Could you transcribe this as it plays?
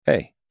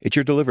It's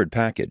your delivered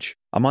package.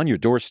 I'm on your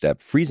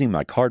doorstep freezing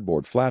my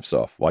cardboard flaps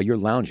off while you're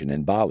lounging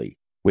in Bali.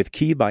 With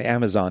Key by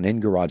Amazon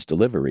in-garage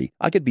delivery,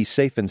 I could be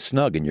safe and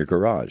snug in your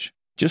garage.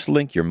 Just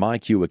link your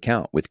MyQ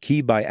account with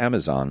Key by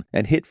Amazon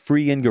and hit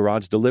free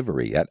in-garage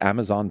delivery at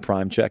Amazon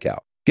Prime checkout.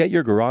 Get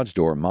your garage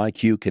door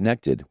MyQ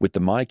connected with the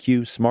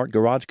MyQ Smart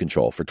Garage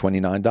Control for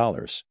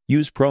 $29.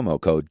 Use promo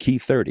code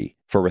KEY30.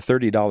 For a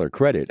 $30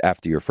 credit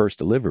after your first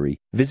delivery,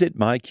 visit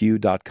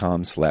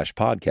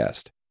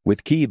myq.com/podcast.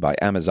 With Key by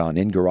Amazon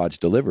in-garage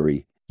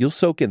delivery, you'll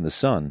soak in the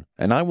sun,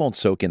 and I won't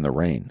soak in the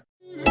rain.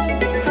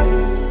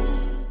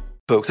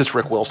 Folks, it's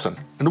Rick Wilson,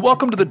 and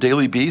welcome to the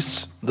Daily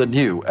Beast's The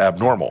New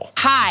Abnormal.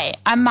 Hi,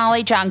 I'm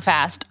Molly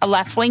Jong-Fast, a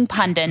left-wing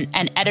pundit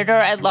and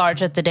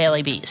editor-at-large at The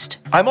Daily Beast.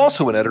 I'm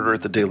also an editor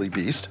at The Daily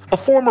Beast, a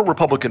former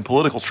Republican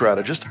political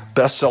strategist,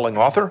 best-selling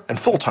author, and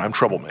full-time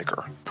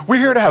troublemaker. We're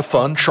here to have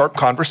fun, sharp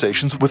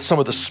conversations with some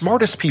of the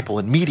smartest people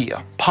in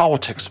media,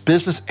 politics,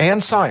 business,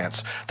 and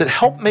science that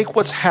help make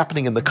what's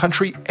happening in the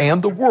country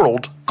and the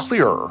world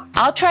clearer.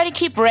 I'll try to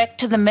keep Rick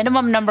to the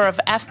minimum number of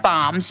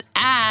F-bombs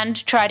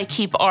and try to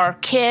keep our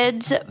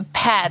kids,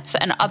 pets,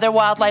 and other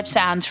wildlife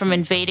sounds from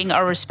invading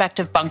our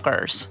respective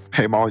bunkers.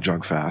 Hey, Molly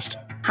Jong-Fast.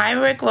 Hi,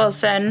 Rick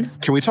Wilson.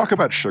 Can we talk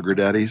about sugar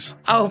daddies?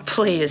 Oh,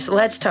 please,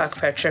 let's talk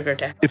about sugar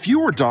daddy. If you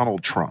were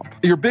Donald Trump,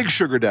 your big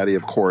sugar daddy,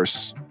 of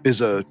course,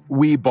 is a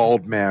wee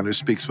bald man who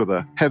speaks with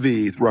a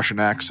heavy Russian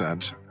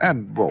accent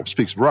and, well,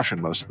 speaks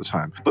Russian most of the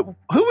time. But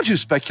who would you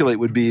speculate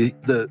would be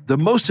the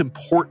most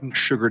important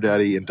sugar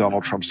daddy in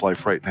Donald Trump's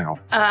life right now?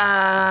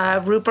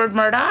 Rupert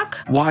Murdoch?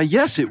 Why,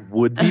 yes, it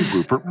would be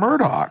Rupert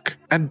Murdoch.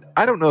 And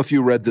I don't know if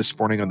you read this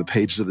morning on the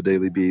pages of the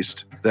Daily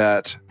Beast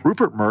that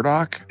Rupert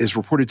Murdoch is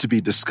reported to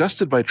be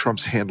disgusted by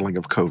Trump's handling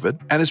of COVID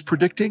and is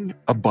predicting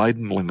a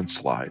Biden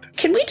landslide.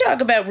 Can we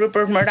talk about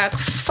Rupert Murdoch?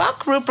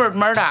 Fuck Rupert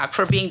Murdoch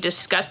for being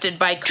disgusted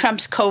by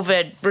Trump's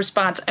COVID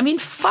response. I mean,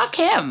 fuck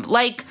him.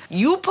 Like,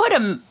 you put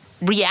a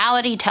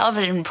reality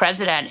television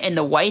president in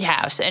the White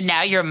House and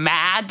now you're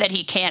mad that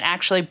he can't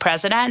actually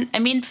president? I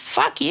mean,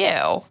 fuck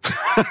you.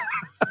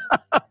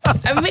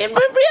 I mean,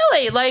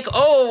 really, like,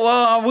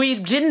 we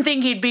didn't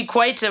think he'd be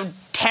quite so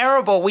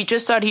terrible. We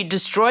just thought he'd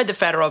destroy the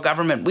federal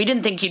government. We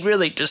didn't think he'd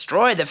really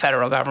destroy the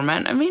federal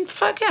government. I mean,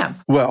 fuck him.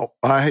 Well,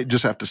 I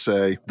just have to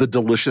say the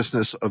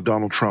deliciousness of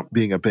Donald Trump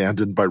being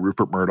abandoned by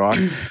Rupert Murdoch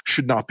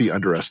should not be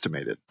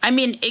underestimated. I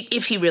mean,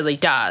 if he really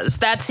does.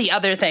 That's the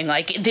other thing.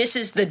 Like, this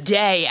is the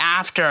day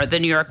after the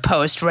New York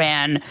Post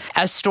ran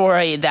a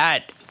story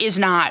that is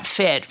not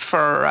fit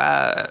for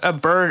a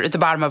bird at the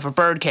bottom of a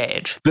bird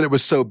cage. That it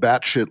was so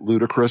batshit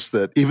ludicrous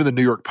that even the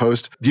New York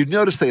Post, do you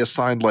notice they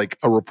assigned like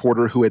a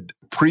reporter who had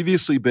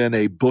previously been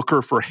a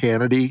booker for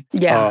Hannity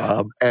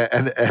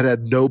and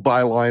had no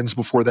bylines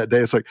before that day?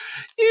 It's like,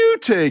 you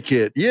take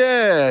it.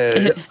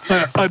 Yeah.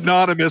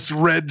 Anonymous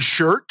red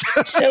shirt.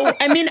 So,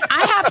 I mean,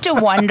 I have to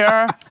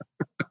wonder.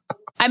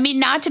 I mean,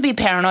 not to be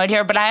paranoid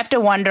here, but I have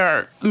to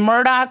wonder,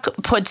 Murdoch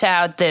puts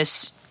out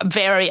this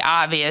very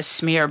obvious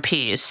smear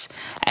piece.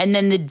 And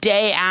then the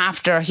day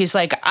after, he's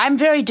like, I'm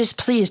very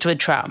displeased with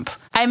Trump.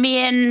 I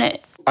mean,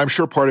 I'm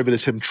sure part of it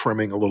is him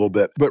trimming a little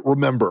bit. But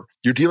remember,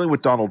 you're dealing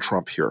with Donald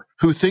Trump here,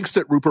 who thinks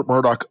that Rupert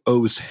Murdoch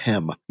owes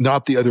him,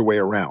 not the other way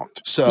around.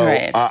 So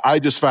right. I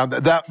just found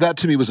that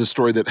to me was a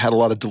story that had a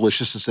lot of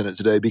deliciousness in it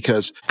today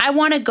because I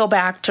want to go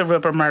back to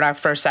Rupert Murdoch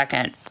for a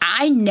second.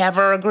 I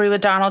never agree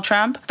with Donald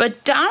Trump,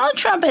 but Donald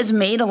Trump has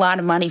made a lot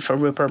of money for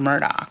Rupert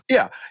Murdoch.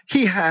 Yeah,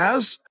 he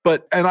has.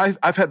 And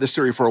I've had this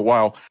theory for a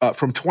while.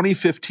 From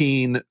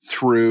 2015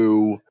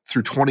 through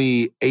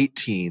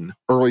 2018,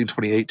 early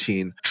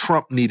 2018,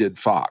 Trump needed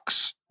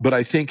Fox. But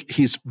I think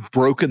he's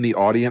broken the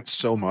audience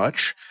so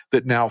much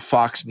that now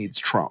Fox needs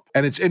Trump.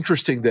 And it's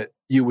interesting that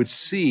you would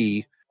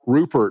see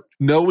Rupert,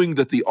 knowing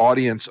that the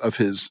audience of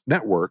his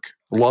network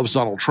loves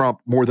Donald Trump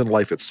more than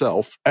life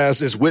itself,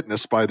 as is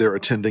witnessed by their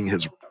attending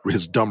his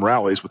dumb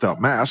rallies without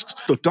masks.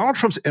 Look, Donald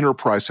Trump's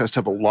enterprise has to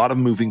have a lot of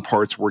moving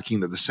parts working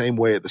the same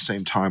way at the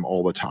same time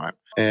all the time.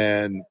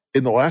 And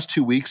in the last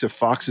 2 weeks, if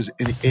Fox is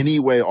in any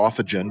way off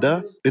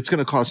agenda, it's going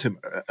to cause him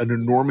an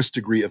enormous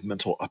degree of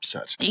mental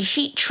upset.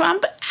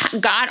 Trump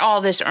got all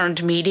this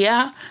earned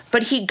media,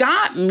 but he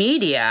got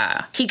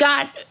media. He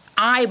got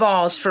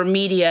eyeballs for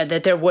media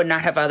that there would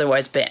not have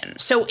otherwise been.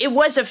 So it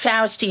was a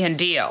Faustian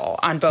deal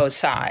on both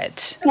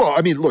sides. Well,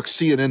 I mean, look,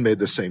 CNN made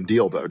the same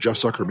deal, though. Jeff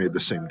Zucker made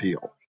the same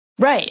deal.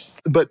 Right.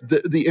 But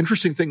the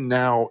interesting thing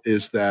now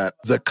is that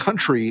the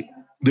country,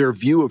 their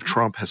view of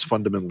Trump has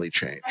fundamentally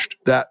changed.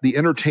 That the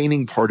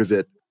entertaining part of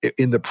it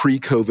in the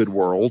pre-COVID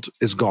world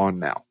is gone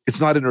now.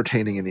 It's not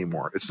entertaining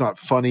anymore. It's not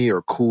funny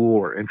or cool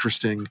or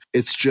interesting.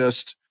 It's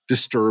just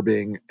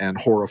disturbing and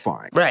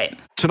horrifying. Right.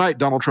 Tonight,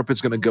 Donald Trump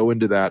is going to go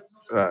into that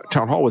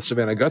town hall with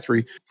Savannah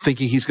Guthrie,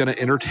 thinking he's going to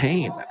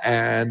entertain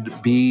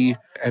and be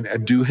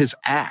and do his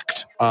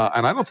act.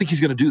 And I don't think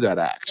he's going to do that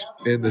act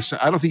in this.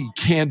 I don't think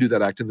he can do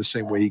that act in the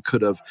same way he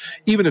could have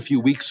even a few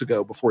weeks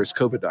ago before his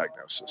COVID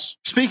diagnosis.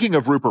 Speaking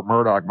of Rupert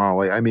Murdoch,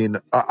 Molly, I mean,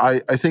 I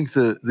think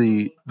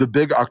the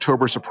big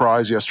October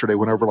surprise yesterday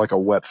went over like a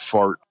wet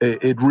fart.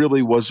 It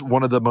really was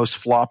one of the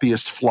most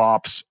floppiest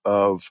flops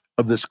of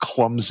this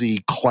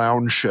clumsy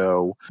clown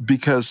show,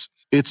 because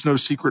it's no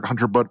secret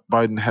Hunter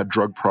Biden had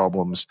drug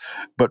problems,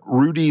 but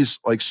Rudy's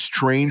like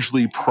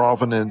strangely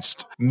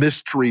provenanced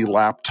mystery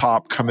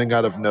laptop coming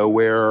out of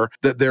nowhere,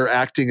 that they're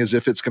acting as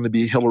if it's going to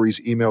be Hillary's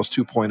emails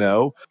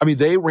 2.0. I mean,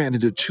 they ran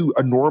into two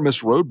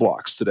enormous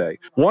roadblocks today.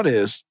 One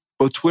is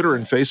both Twitter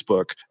and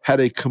Facebook had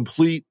a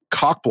complete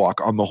cock block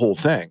on the whole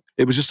thing.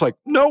 It was just like,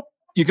 nope,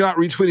 you're not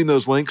retweeting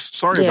those links.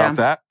 Sorry about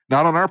that.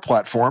 Not on our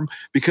platform,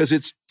 because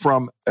it's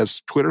from,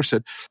 as Twitter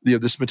said,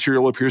 this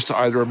material appears to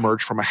either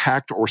emerge from a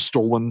hacked or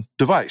stolen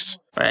device.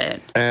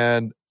 Right.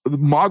 And the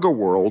MAGA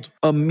world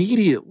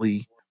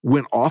immediately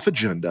went off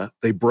agenda.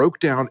 They broke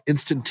down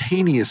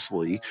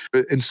instantaneously.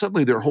 And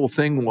suddenly their whole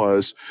thing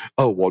was,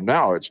 oh, well,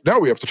 now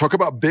we have to talk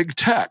about big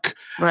tech.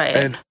 Right.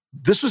 And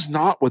this was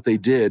not what they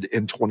did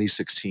in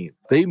 2016.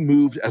 They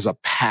moved as a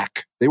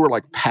pack. They were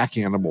like pack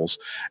animals,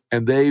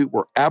 and they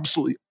were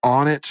absolutely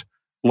on it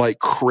like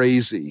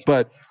crazy.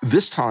 But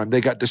this time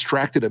they got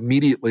distracted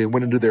immediately and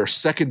went into their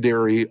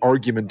secondary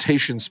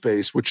argumentation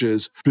space, which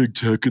is big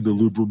tech and the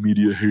liberal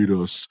media hate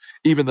us.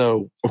 Even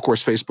though, of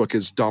course, Facebook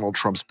is Donald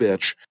Trump's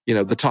bitch. You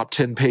know, the top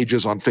 10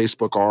 pages on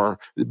Facebook are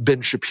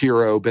Ben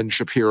Shapiro, Ben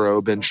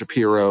Shapiro, Ben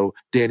Shapiro,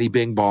 Danny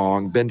Bing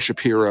Bong, Ben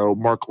Shapiro,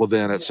 Mark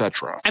Levin,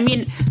 etc. I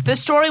mean, the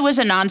story was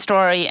a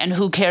non-story, and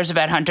who cares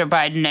about Hunter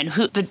Biden? And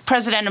the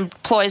president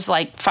employs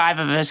like 5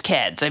 of his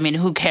kids. I mean,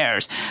 who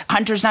cares?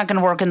 Hunter's not going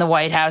to work in the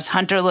White House.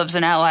 Hunter lives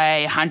in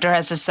LA. Hunter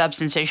has a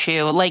substance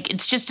issue. Like,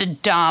 it's just a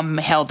dumb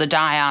hill to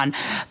die on.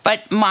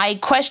 But my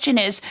question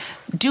is,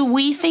 do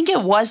we think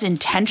it was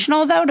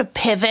intentional, though, to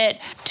pivot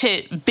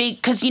to big?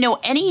 Because,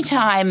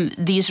 anytime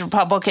these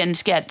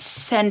Republicans get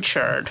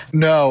censured.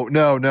 No.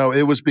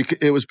 It was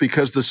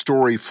because the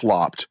story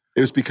flopped.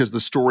 It was because the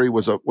story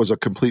was a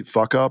complete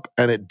fuck up,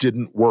 and it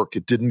didn't work.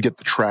 It didn't get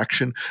the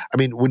traction. I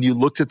mean, when you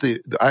looked at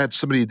I had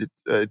somebody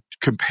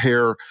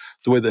compare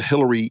the way the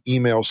Hillary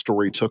email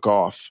story took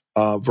off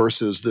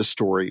versus this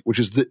story, which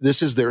is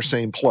this is their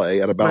same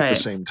play at about the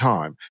same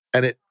time.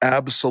 And it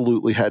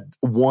absolutely had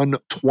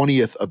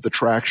 1/20th of the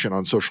traction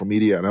on social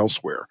media and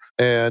elsewhere.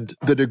 And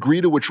the degree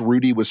to which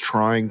Rudy was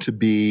trying to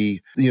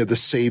be, the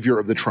savior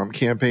of the Trump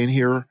campaign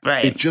here,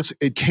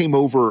 it came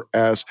over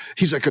as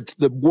he's like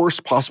the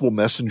worst possible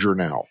messenger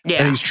now.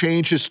 Yeah. And he's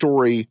changed his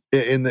story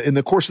in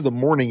the course of the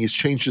morning. He's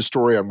changed his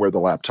story on where the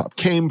laptop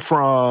came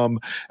from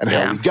and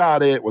how he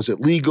got it. Was it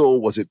legal?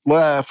 Was it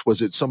left?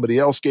 Was it somebody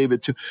else gave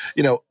it to?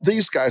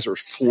 These guys are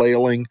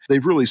flailing.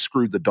 They've really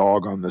screwed the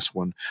dog on this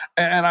one.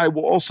 And I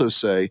will also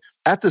say,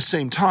 at the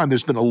same time,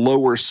 there's been a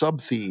lower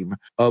sub-theme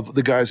of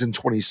the guys in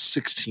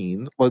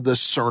 2016, like the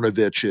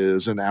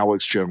Cernoviches and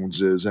Alex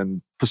Joneses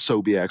and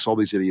Posobiec's, all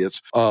these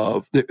idiots.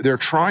 They're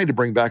trying to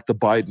bring back the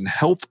Biden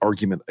health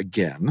argument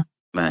again.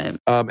 Right.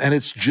 And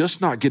it's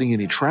just not getting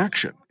any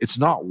traction. It's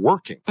not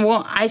working.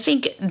 Well, I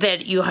think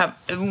that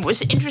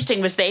what's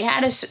interesting was they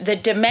had the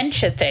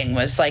dementia thing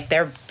was like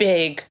their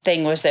big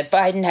thing was that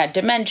Biden had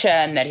dementia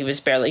and that he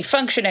was barely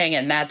functioning,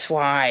 and that's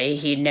why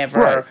he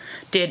never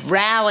did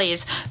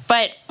rallies.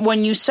 But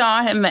when you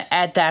saw him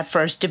at that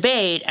first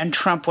debate and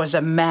Trump was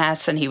a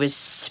mess and he was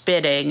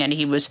spitting and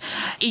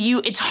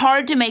it's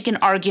hard to make an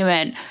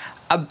argument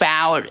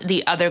about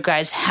the other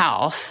guy's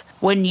health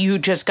when you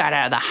just got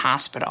out of the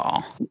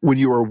hospital. When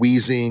you are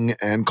wheezing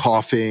and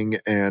coughing,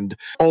 and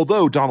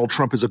although Donald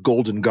Trump is a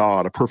golden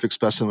god, a perfect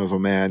specimen of a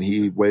man,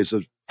 he weighs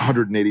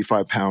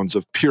 185 pounds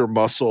of pure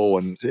muscle,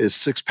 and his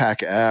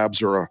six-pack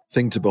abs are a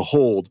thing to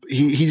behold.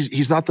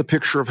 He's not the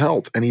picture of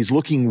health, and he's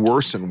looking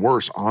worse and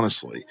worse,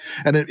 honestly.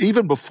 And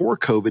even before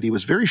COVID, he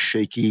was very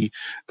shaky,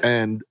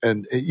 and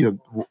the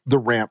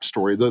ramp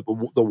story, the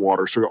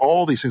water story,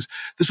 all these things.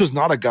 This was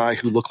not a guy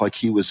who looked like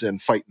he was in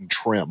fighting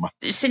trim.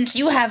 Since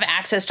you have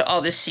access to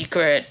all this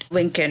secret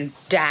Lincoln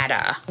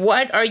data,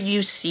 what are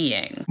you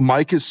seeing?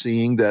 Mike is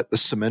seeing that the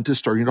cement is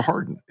starting to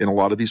harden in a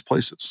lot of these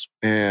places,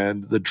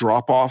 and the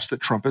drop-offs that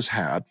Trump has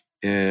had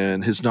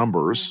in his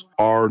numbers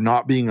are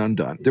not being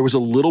undone. There was a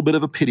little bit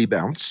of a pity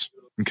bounce.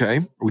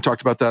 Okay. We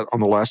talked about that on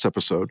the last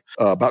episode,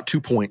 about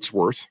 2 points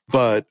worth,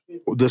 but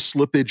the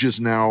slippage is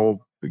now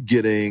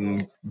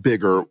getting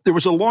bigger. There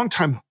was a long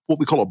time, what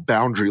we call a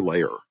boundary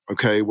layer,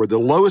 okay, where the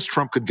lowest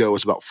Trump could go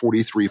is about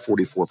 43,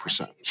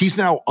 44%. He's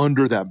now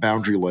under that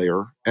boundary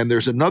layer. And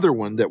there's another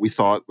one that we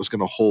thought was going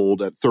to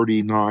hold at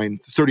 38,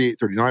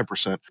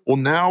 39%. Well,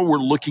 now we're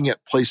looking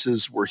at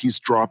places where he's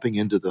dropping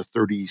into the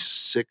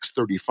 36,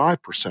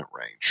 35%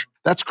 range.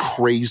 That's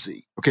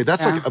crazy. Okay,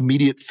 that's like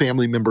immediate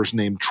family members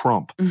named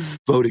Trump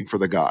voting for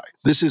the guy.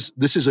 This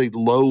is a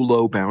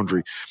low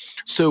boundary.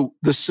 So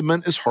the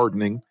cement is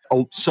hardening.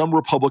 Some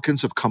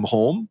Republicans have come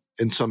home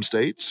in some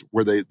states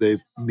where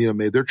they've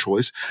made their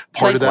choice.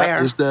 Part Like of that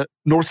where? is that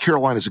North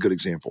Carolina is a good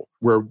example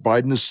where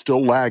Biden is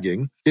still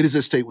lagging. It is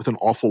a state with an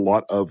awful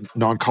lot of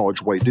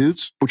non-college white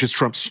dudes, which is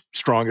Trump's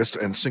strongest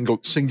and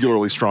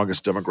singularly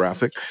strongest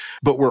demographic.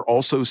 But we're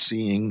also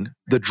seeing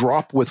the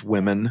drop with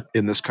women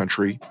in this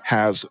country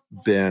has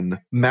been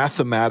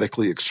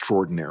mathematically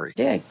extraordinary.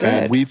 Yeah, good.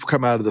 And we've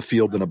come out of the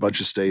field in a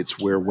bunch of states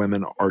where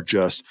women are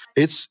just,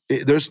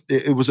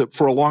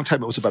 for a long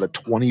time, it was about a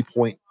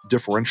 20-point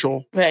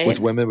differential with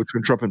women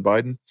between Trump and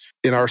Biden.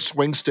 In our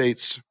swing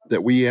states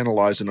that we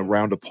analyzed in a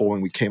round of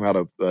polling, we came out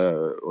of,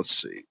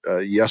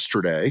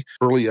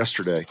 early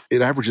yesterday,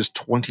 it averages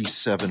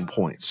 27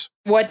 points.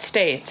 What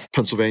states?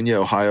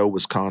 Pennsylvania, Ohio,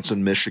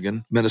 Wisconsin,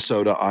 Michigan,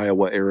 Minnesota,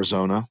 Iowa,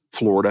 Arizona,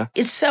 Florida.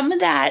 Is some of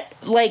that,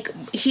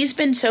 he's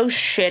been so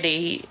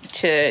shitty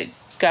to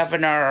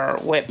Governor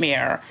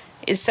Whitmer.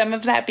 Is some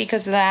of that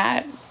because of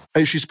that?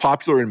 She's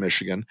popular in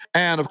Michigan.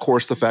 And, of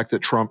course, the fact that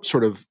Trump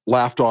sort of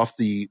laughed off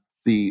the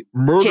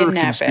murder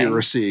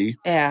conspiracy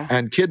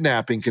and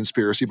kidnapping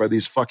conspiracy by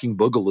these fucking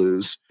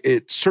boogaloos,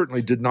 it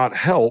certainly did not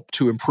help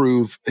to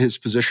improve his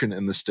position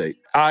in the state.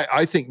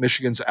 I think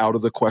Michigan's out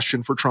of the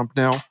question for Trump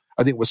now.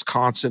 I think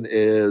Wisconsin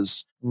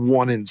is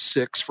 1 in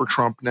 6 for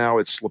Trump now.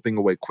 It's slipping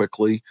away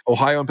quickly.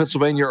 Ohio and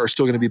Pennsylvania are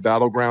still going to be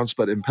battlegrounds,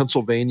 but in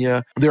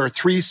Pennsylvania, there are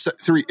three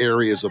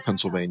areas of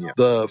Pennsylvania: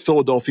 the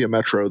Philadelphia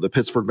metro, the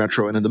Pittsburgh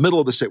metro, and in the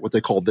middle of the state, what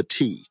they call the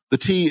T. The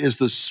T is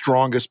the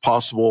strongest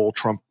possible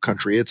Trump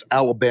country. It's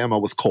Alabama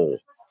with coal.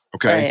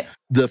 Okay. Right.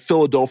 The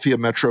Philadelphia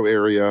metro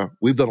area,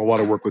 we've done a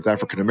lot of work with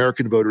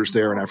African-American voters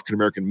there and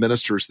African-American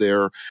ministers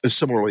there.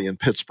 Similarly in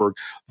Pittsburgh,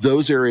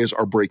 those areas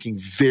are breaking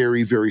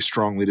very, very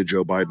strongly to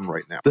Joe Biden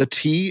right now. The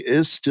T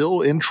is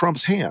still in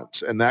Trump's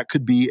hands, and that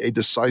could be a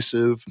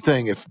decisive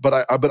thing.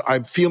 But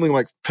I'm feeling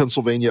like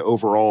Pennsylvania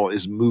overall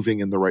is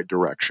moving in the right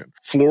direction.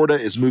 Florida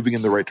is moving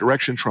in the right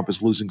direction. Trump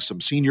is losing some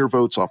senior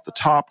votes off the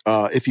top.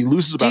 If he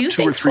loses about 2 or 3 more,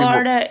 do you think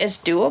Florida is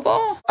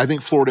doable? I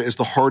think Florida is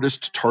the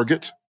hardest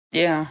target.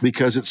 Yeah.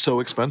 Because it's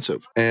so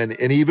expensive. And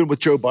even with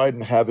Joe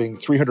Biden having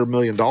 $300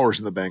 million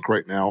in the bank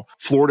right now,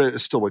 Florida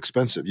is still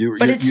expensive.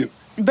 You've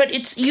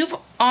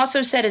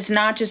also said it's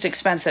not just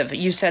expensive.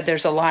 You said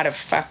there's a lot of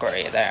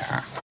fuckery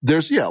there.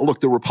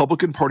 The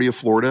Republican Party of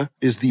Florida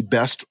is the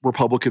best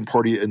Republican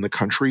Party in the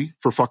country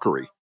for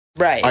fuckery.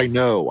 Right. I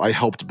know. I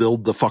helped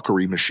build the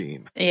fuckery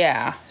machine.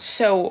 Yeah.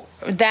 So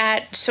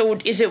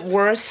is it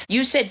worth,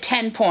 you said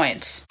 10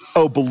 points.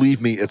 Oh, believe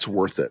me, it's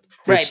worth it.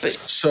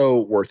 It's so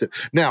worth it.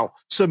 Now,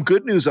 some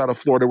good news out of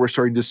Florida we're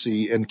starting to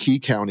see in key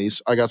counties.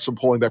 I got some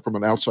polling back from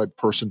an outside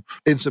person.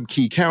 In some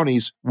key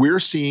counties, we're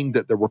seeing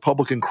that the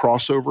Republican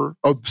crossover.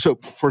 So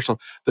first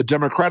off, the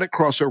Democratic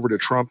crossover to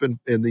Trump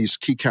in these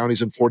key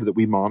counties in Florida that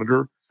we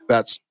monitor,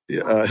 that's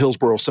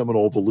Hillsborough,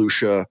 Seminole,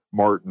 Volusia,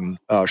 Martin,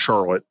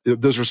 Charlotte.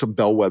 Those are some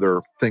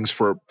bellwether things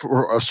for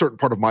a certain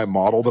part of my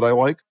model that I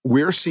like.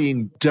 We're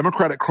seeing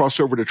Democratic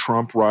crossover to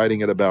Trump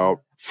riding at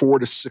about 4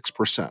 to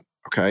 6%.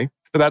 Okay.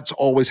 Now, that's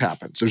always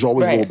happens. There's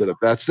always a little bit of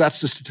that's the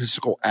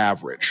statistical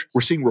average.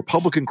 We're seeing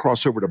Republican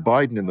crossover to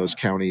Biden in those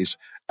counties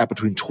at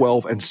between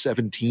 12 and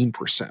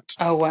 17%.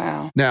 Oh,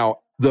 wow. Now,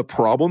 the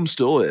problem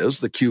still is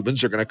the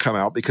Cubans are going to come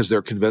out because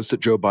they're convinced that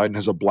Joe Biden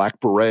has a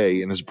black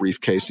beret in his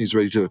briefcase and he's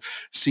ready to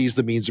seize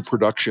the means of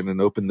production and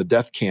open the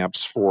death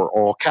camps for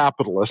all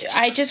capitalists.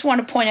 I just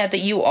want to point out that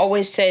you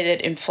always say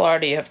that in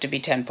Florida you have to be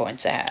 10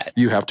 points ahead.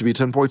 You have to be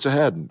 10 points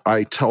ahead.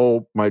 I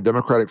tell my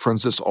Democratic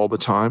friends this all the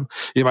time.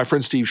 My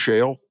friend Steve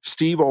Shale,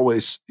 Steve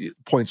always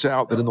points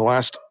out that in the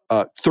last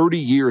 30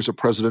 years of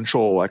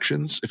presidential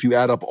elections, if you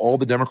add up all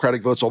the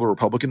Democratic votes, all the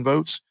Republican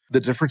votes, the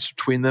difference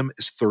between them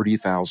is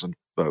 30,000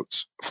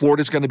 votes.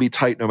 Florida's going to be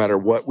tight no matter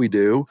what we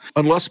do,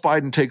 unless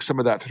Biden takes some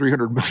of that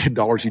 $300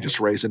 million he just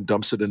raised and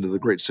dumps it into the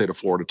great state of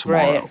Florida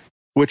tomorrow. Right.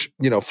 Which,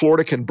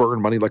 Florida can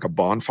burn money like a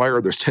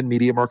bonfire. There's 10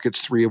 media markets,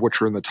 3 of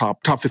which are in the top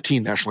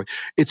 15 nationally.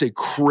 It's a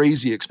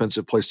crazy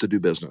expensive place to do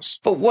business.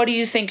 But what do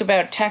you think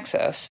about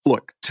Texas?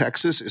 Look,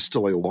 Texas is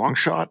still a long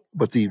shot,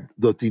 but the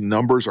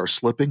numbers are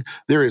slipping.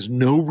 There is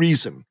no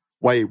reason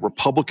why a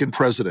Republican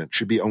president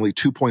should be only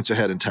 2 points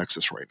ahead in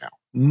Texas right now.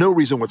 No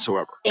reason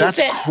whatsoever.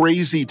 That's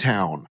crazy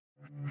town.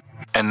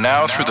 And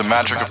now, through the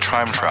magic of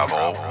time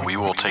travel, we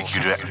will take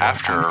you to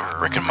after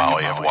Rick and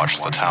Molly have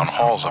watched the town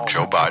halls of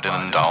Joe Biden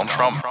and Donald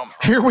Trump.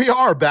 Here we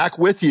are, back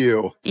with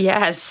you.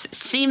 Yes,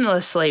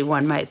 seamlessly,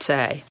 one might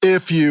say.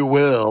 If you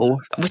will.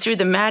 Through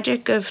the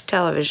magic of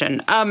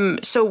television.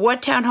 So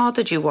what town hall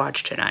did you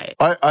watch tonight?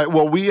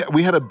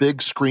 We had a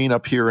big screen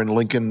up here in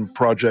Lincoln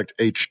Project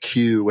HQ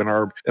in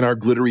our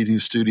glittery new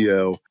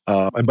studio.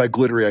 And by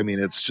glittery, I mean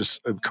it's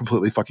just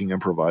completely fucking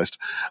improvised.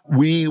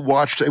 We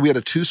had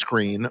a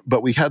 2-screen,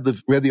 but we had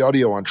the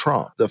audio on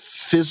Trump. The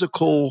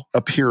physical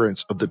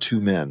appearance of the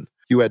two men.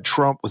 You had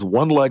Trump with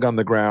one leg on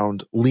the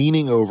ground,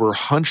 leaning over,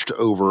 hunched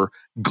over,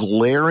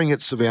 glaring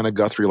at Savannah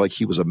Guthrie like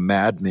he was a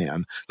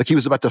madman, like he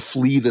was about to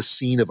flee the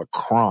scene of a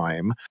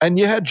crime. And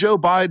you had Joe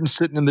Biden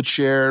sitting in the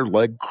chair,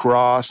 leg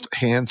crossed,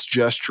 hands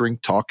gesturing,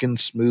 talking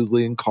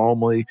smoothly and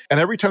calmly. And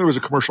every time there was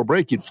a commercial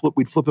break,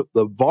 we'd flip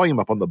the volume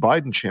up on the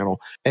Biden channel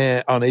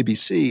and on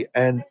ABC,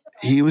 and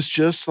he was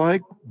just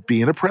like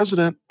being a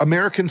president.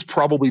 Americans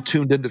probably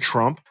tuned into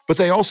Trump, but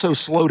they also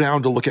slow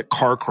down to look at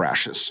car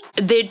crashes.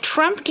 The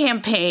Trump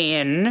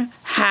campaign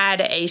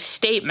had a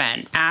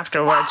statement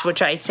afterwards,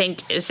 which I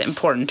think is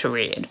important to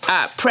read.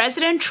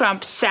 President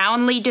Trump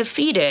soundly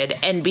defeated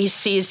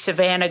NBC's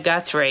Savannah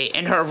Guthrie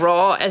in her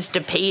role as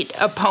debate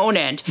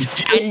opponent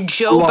and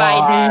Joe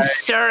Biden's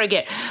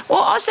surrogate. Well,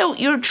 also,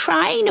 you're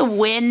trying to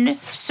win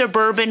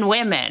suburban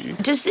women.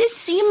 Does this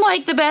seem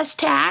like the best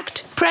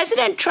tact?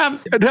 President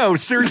Trump... No,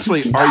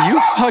 seriously, are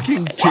you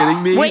fucking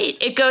kidding me? Wait,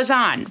 it goes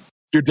on.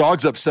 Your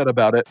dog's upset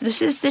about it.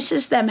 This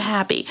is them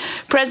happy.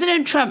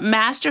 President Trump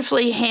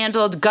masterfully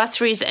handled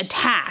Guthrie's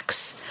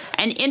attacks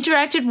and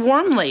interacted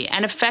warmly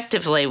and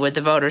effectively with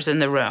the voters in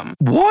the room.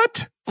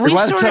 What? We've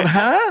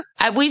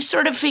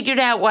sort of figured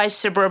out why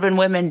suburban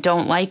women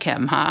don't like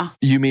him, huh?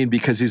 You mean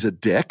because he's a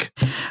dick?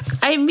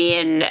 I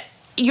mean,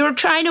 you're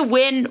trying to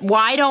win.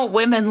 Why don't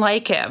women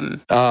like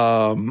him?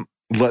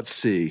 Let's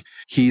see.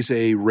 He's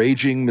a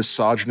raging,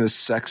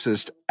 misogynist,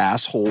 sexist,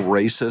 asshole,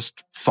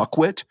 racist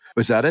fuckwit.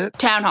 Was that it?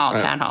 Town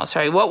hall.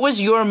 Sorry. What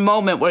was your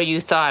moment where you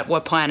thought,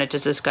 what planet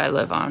does this guy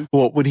live on?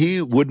 Well, when he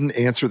wouldn't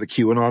answer the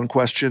QAnon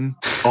question,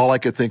 all I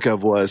could think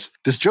of was,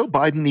 does Joe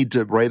Biden need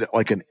to write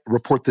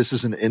report this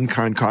as an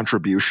in-kind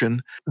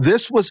contribution?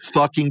 This was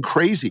fucking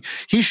crazy.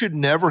 He should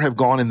never have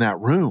gone in that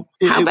room.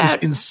 It was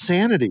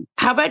insanity.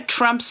 How about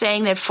Trump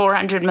saying that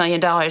 $400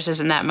 million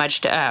isn't that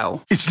much to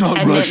owe? It's not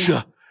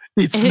Russia.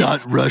 It's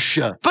not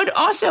Russia. But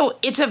also,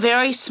 it's a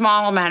very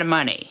small amount of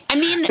money.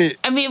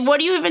 I mean,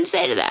 what do you even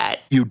say to that?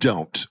 You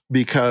don't,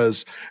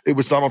 because it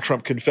was Donald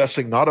Trump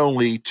confessing not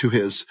only to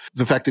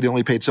the fact that he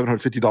only paid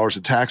 $750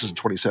 in taxes in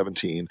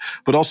 2017,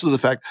 but also to the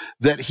fact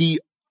that he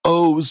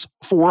owes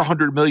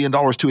 $400 million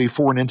to a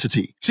foreign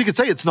entity. So you could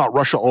say it's not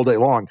Russia all day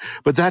long,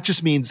 but that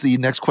just means the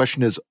next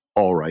question is,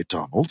 all right,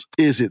 Donald,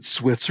 is it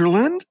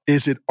Switzerland?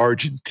 Is it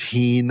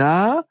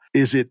Argentina?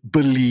 Is it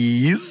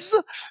Belize?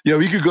 You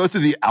could go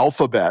through the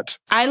alphabet.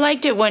 I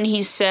liked it when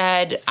he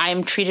said,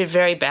 I'm treated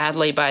very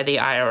badly by the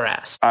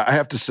IRS. I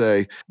have to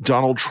say,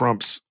 Donald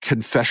Trump's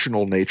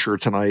confessional nature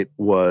tonight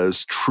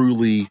was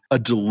truly a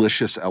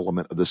delicious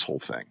element of this whole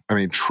thing. I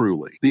mean,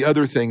 truly. The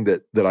other thing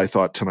that I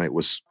thought tonight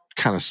was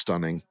kind of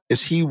stunning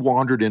is he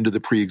wandered into the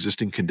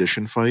pre-existing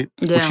condition fight,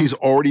 which he's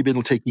already been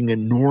taking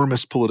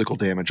enormous political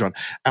damage on.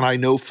 And I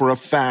know for a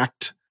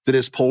fact that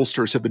his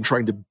pollsters have been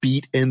trying to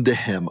beat into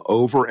him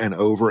over and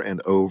over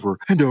and over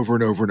and over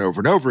and over and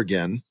over and over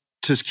again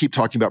to keep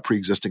talking about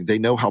pre-existing. They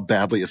know how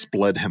badly it's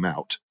bled him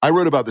out. I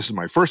wrote about this in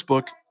my first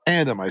book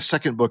and in my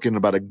second book and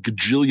about a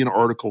gajillion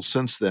articles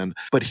since then,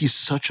 but he's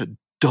such a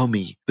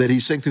dummy that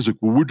he's saying things like,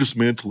 well, we're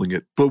dismantling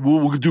it, but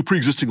we'll do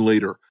pre-existing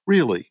later.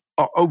 Really?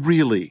 Oh,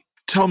 really?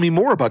 Tell me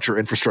more about your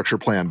infrastructure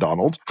plan,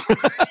 Donald.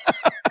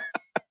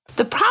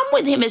 The problem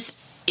with him is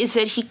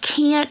that he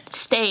can't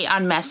stay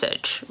on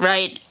message,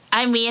 right?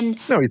 I mean...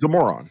 No, he's a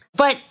moron.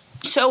 But,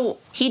 so,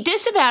 he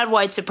disavowed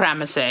white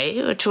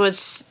supremacy, which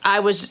was,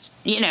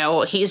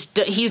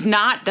 he's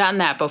not done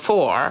that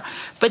before.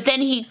 But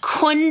then he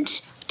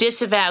couldn't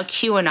disavow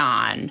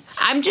QAnon.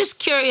 I'm just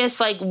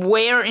curious,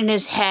 where in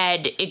his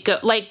head it go.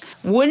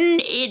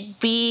 Wouldn't it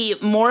be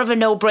more of a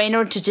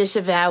no-brainer to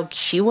disavow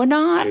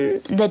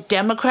QAnon, that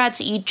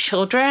Democrats eat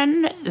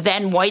children,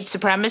 than white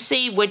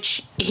supremacy,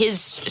 which his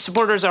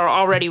supporters are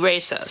already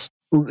racist?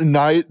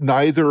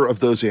 Neither of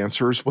those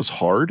answers was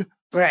hard.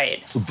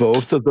 Right.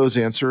 Both of those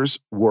answers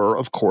were,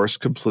 of course,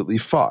 completely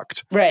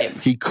fucked. Right.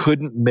 He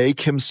couldn't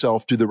make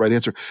himself do the right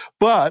answer.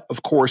 But,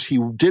 of course, he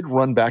did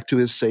run back to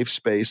his safe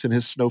space in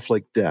his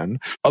snowflake den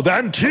of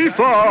Antifa.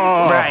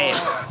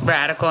 Right.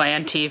 Radical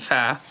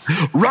Antifa.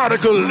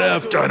 Radical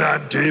left and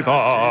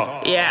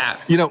Antifa. Yeah.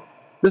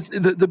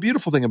 The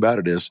beautiful thing about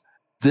it is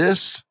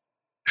this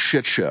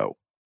shit show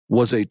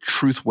was a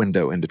truth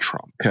window into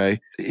Trump, okay?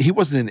 He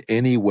wasn't in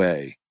any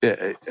way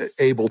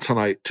able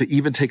tonight to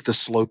even take the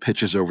slow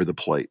pitches over the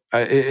plate.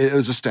 It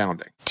was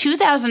astounding.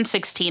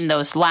 2016,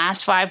 those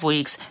last 5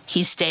 weeks,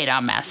 he stayed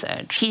on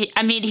message.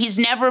 He's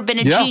never been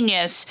a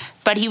genius,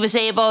 but he was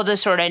able to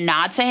sort of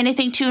not say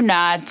anything too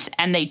nuts,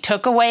 and they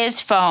took away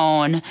his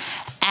phone,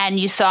 and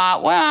you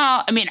thought,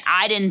 well,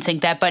 I didn't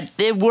think that, but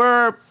there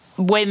were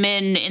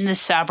women in the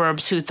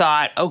suburbs who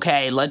thought,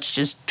 okay, let's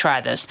just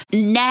try this.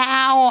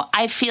 Now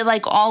I feel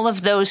like all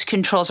of those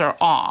controls are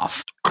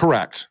off.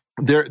 Correct.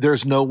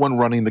 There's no one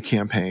running the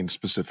campaign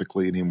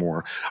specifically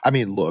anymore.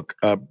 Look,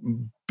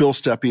 Bill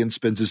Stepien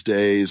spends his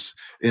days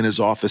in his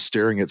office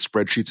staring at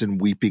spreadsheets and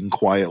weeping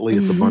quietly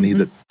at the money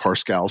that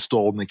Pascal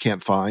stole and they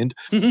can't find.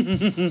 Where'd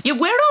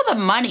all the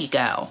money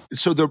go?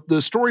 So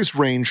the stories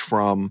range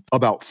from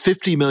about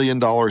 $50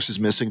 million is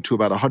missing to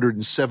about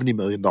 $170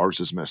 million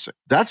is missing.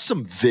 That's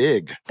some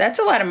vig. That's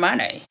a lot of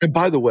money. And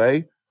by the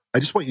way, I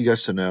just want you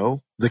guys to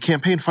know the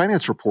campaign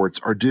finance reports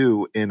are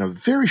due in a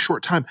very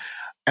short time.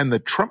 And the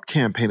Trump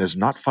campaign has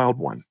not filed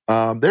one.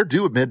 They're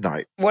due at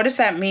midnight. What does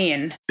that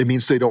mean? It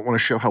means they don't want to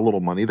show how little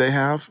money they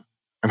have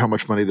and how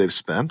much money they've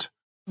spent.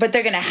 But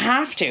they're going to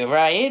have to,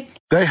 right?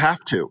 They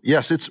have to.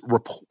 Yes, it's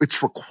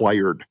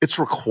required. It's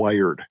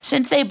required.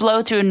 Since they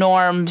blow through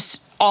norms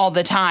all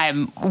the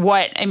time.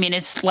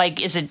 It's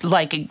like, is it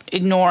like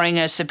ignoring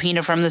a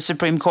subpoena from the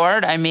Supreme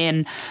Court? I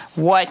mean,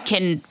 what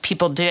can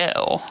people do?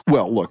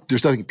 Well, look,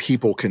 there's nothing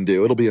people can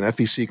do. It'll be an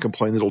FEC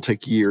complaint that'll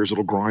take years.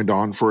 It'll grind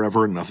on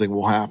forever and nothing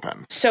will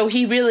happen. So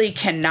he really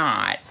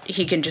cannot.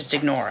 He can just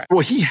ignore it. Well,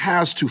 he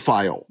has to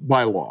file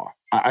by law.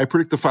 I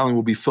predict the filing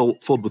will be filled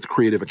with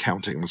creative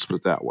accounting. Let's put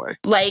it that way.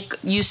 Like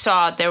you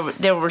saw,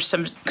 there were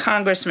some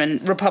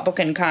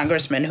Republican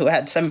congressmen who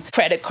had some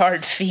credit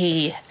card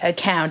fee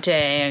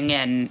accounting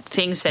and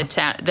things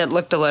that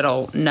looked a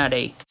little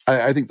nutty.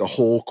 I think the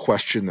whole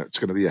question that's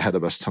going to be ahead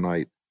of us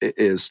tonight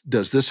is,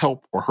 does this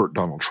help or hurt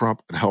Donald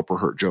Trump and help or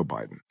hurt Joe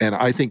Biden? And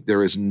I think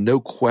there is no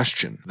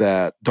question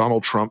that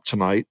Donald Trump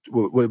tonight,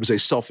 it was a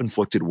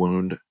self-inflicted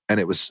wound,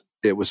 and it was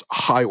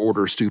high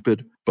order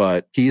stupid,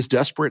 but he's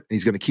desperate and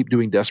he's going to keep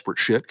doing desperate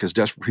shit because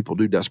desperate people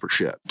do desperate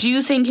shit. Do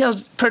you think he'll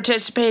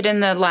participate in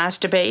the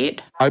last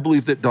debate? I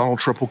believe that Donald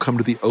Trump will come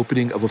to the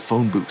opening of a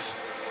phone booth.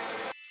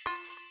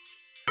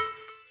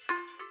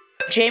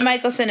 Jay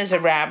Michelson is a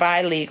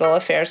rabbi, legal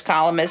affairs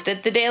columnist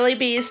at The Daily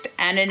Beast,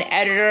 and an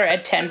editor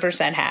at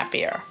 10%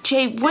 Happier.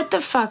 Jay, what the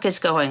fuck is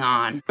going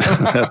on?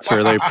 That's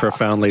really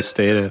profoundly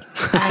stated.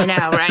 I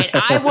know, right?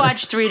 I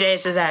watched 3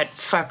 days of that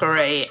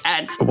fuckery.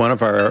 And one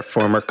of our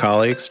former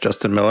colleagues,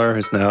 Justin Miller,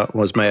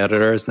 was my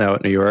editor, is now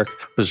at New York,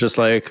 was just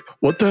like,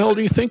 what the hell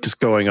do you think is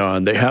going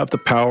on? They have the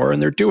power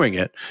and they're doing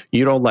it.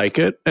 You don't like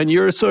it, and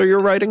you're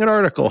writing an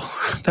article.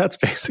 That's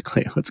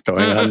basically what's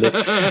going on.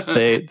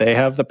 They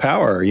have the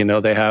power.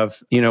 They have,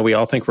 we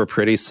all think we're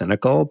pretty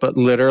cynical, but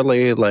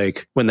literally,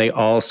 like, when they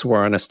all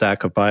swore on a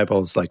stack of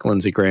Bibles, like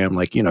Lindsey Graham,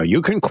 like,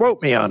 you can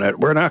quote me on it.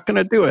 We're not going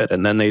to do it.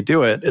 And then they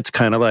do it. It's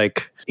kind of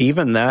like,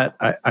 even that,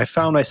 I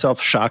found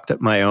myself shocked at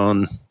my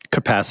own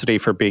capacity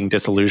for being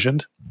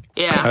disillusioned.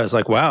 Yeah. I was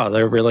like, wow,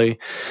 they really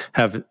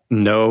have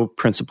no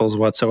principles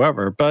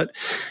whatsoever. But,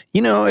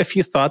 if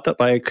you thought that,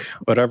 like,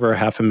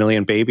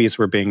 500,000 babies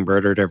were being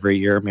murdered every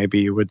year, maybe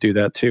you would do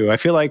that too. I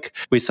feel like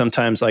we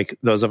sometimes, like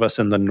those of us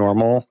in the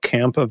normal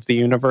camp of the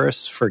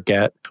universe,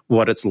 forget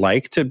what it's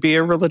like to be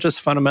a religious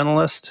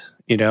fundamentalist.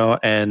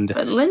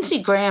 But Lindsey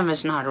Graham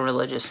is not a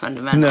religious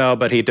fundamentalist. No,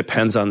 but he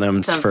depends on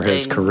them for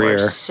his career.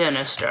 More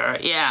sinister,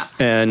 yeah.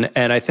 And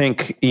I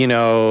think,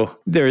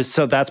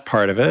 so that's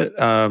part of it.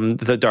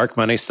 The dark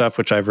money stuff,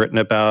 which I've written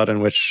about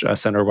and which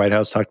Senator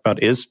Whitehouse talked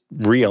about, is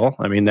real.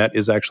 I mean, that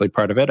is actually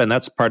part of it. And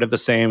that's part of the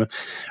same.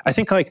 I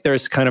think, like,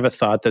 there's kind of a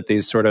thought that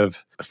these sort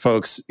of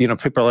folks,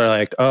 people are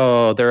like,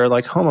 oh, they're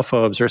like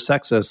homophobes or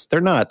sexists.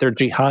 They're not. They're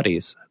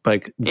jihadis.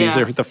 Like, these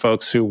are the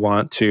folks who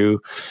want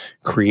to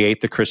create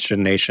the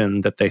Christian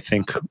nation that they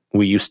think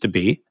we used to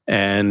be,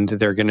 and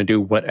they're going to do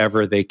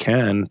whatever they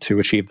can to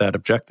achieve that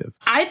objective.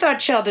 I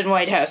thought Sheldon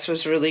Whitehouse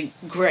was really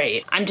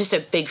great. I'm just a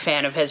big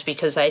fan of his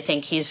because I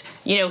think he's,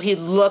 he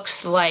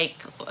looks like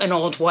an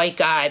old white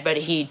guy, but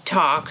he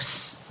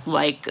talks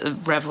like a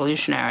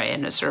revolutionary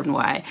in a certain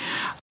way.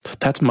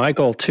 That's my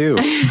goal, too.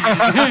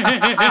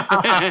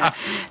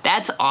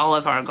 That's all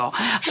of our goal.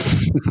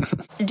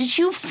 Did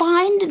you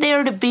find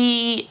there to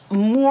be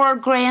more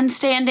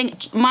grandstanding?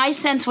 My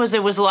sense was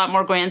there was a lot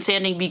more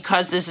grandstanding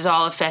because this is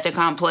all a fait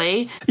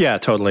accompli. Yeah,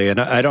 totally.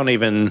 And I don't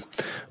even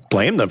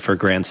blame them for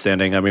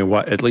grandstanding. I mean,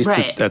 at least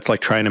that's like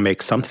trying to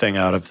make something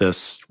out of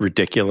this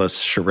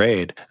ridiculous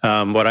charade.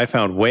 What I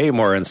found way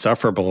more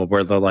insufferable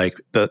were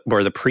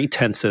the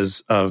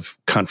pretenses of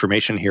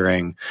confirmation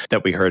hearing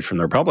that we heard from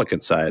the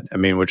Republican side. I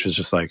mean, which is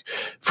just like,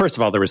 first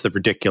of all, there was the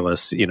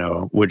ridiculous,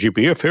 would you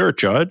be a fair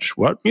judge?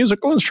 What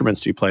musical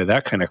instruments do you play?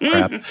 That kind of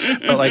crap.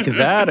 But like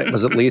that, it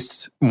was at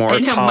least more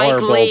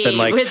tolerable than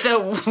like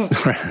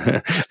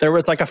there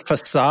was like a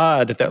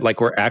facade that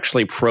like we're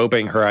actually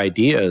probing her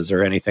ideas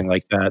or anything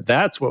like that.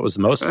 That's what was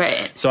most.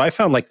 Right. So I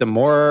found like the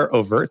more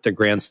overt the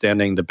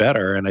grandstanding, the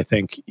better. And I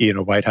think,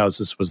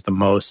 Whitehouse's was the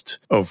most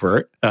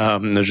overt.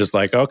 It was just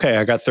like, okay,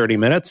 I got 30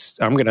 minutes.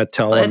 I'm going to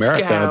tell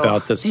America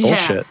about this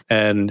bullshit.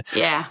 And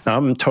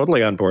I'm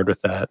totally on board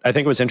with that. I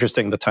think it was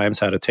interesting. The Times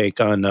had a take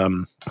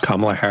on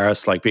Kamala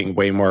Harris, like being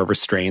way more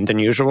restrained than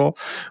usual,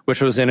 which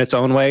was in its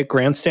own way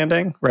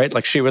grandstanding, right?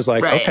 Like she was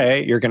like,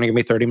 okay, you're going to give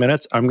me 30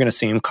 minutes. I'm going to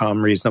seem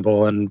calm,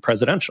 reasonable, and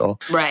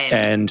presidential. Right.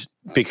 And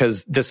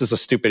because this is a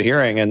stupid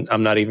hearing and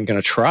I'm not even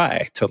going to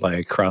try to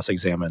like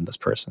cross-examine this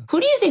person. Who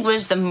do you think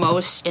was the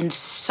most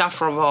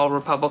insufferable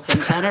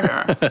Republican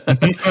senator?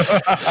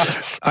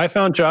 I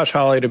found Josh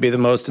Hawley to be the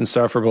most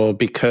insufferable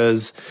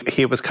because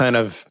he was kind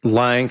of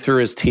lying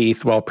through his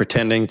teeth while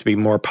pretending to be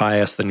more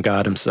pious than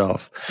God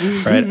himself,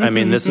 right? I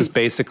mean, this is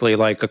basically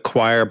like a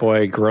choir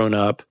boy grown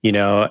up,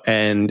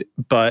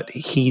 but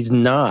he's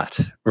not,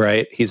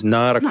 right? He's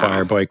not a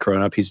choir boy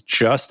grown up. He's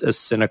just as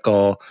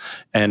cynical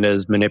and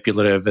as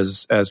manipulative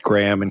as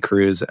Graham and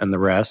Cruz and the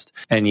rest.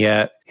 And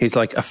yet he's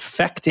like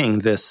affecting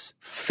this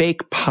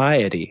fake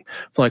piety.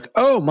 Like,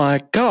 oh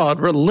my God,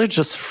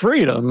 religious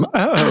freedom.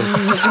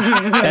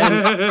 Oh.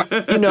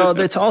 And,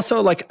 it's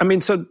also like, I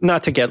mean, so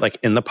not to get like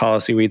in the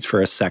policy weeds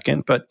for a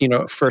second, but,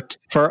 for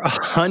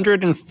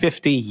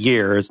 150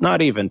 years,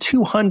 not even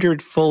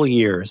 200 full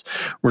years,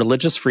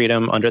 religious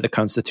freedom under the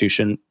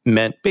Constitution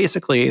meant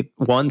basically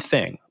one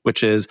thing,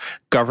 which is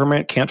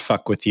government can't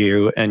fuck with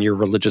you and your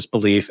religious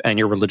belief and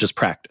your religious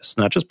practice.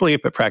 Not just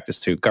belief, but practice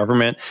too.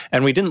 Government.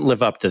 And we didn't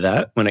live up to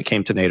that when it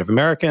came to Native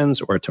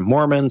Americans or to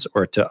Mormons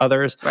or to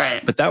others.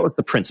 Right. But that was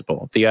the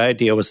principle. The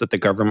idea was that the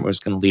government was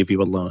going to leave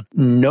you alone.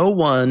 No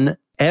one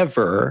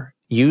ever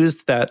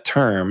used that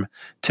term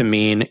to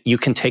mean you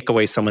can take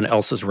away someone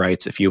else's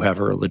rights if you have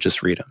a religious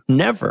freedom.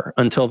 Never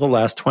until the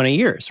last 20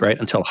 years, right?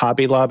 Until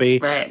Hobby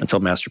Lobby, until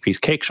Masterpiece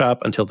Cake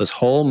Shop, until this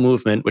whole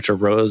movement, which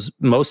arose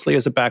mostly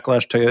as a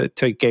backlash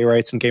to gay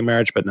rights and gay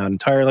marriage, but not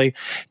entirely.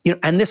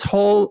 And this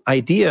whole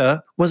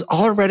idea was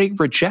already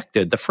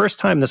rejected. The first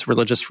time this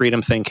religious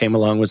freedom thing came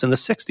along was in the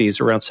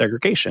 60s around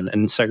segregation.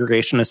 And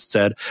segregationists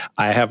said,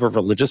 I have a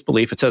religious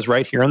belief. It says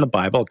right here in the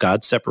Bible,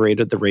 God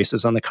separated the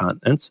races on the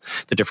continents,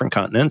 the different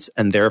continents,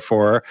 and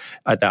therefore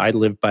I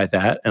live by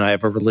that. And I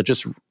have a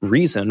religious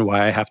reason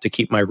why I have to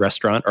keep my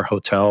restaurant or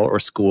hotel or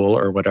school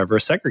or whatever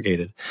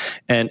segregated.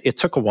 And it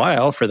took a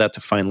while for that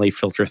to finally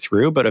filter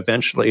through, but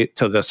eventually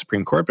to the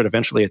Supreme Court, but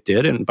eventually it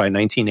did. And by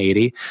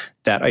 1980,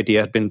 that idea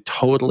had been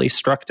totally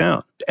struck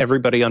down.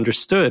 Everybody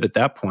understood at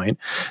that point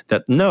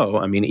that no,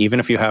 I mean, even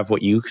if you have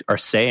what you are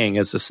saying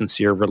as a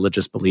sincere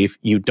religious belief,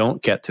 you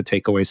don't get to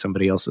take away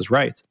somebody else's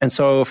rights. And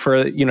so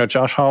for,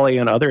 Josh Hawley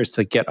and others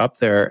to get up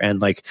there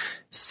and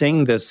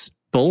sing this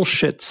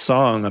bullshit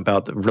song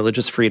about the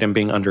religious freedom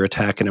being under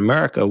attack in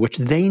America, which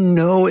they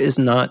know is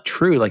not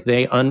true.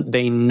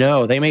 They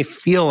know, they may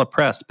feel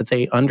oppressed, but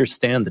they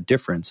understand the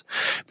difference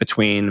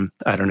between,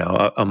 I don't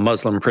know, a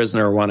Muslim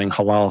prisoner wanting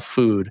halal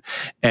food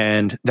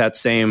and that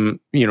same,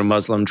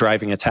 Muslim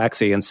driving a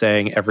taxi and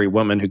saying every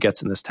woman who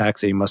gets in this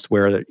taxi must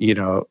wear,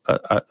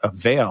 a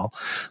veil.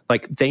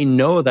 They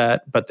know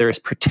that, but they're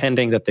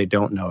pretending that they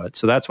don't know it.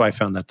 So that's why I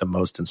found that the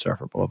most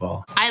insufferable of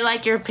all. I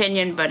like your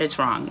opinion, but it's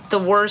wrong. The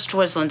worst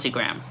was Lindsey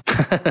Graham.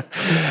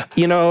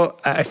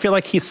 I feel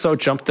like he's so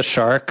jumped the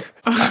shark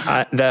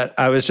that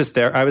I was just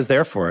there. I was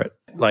there for it.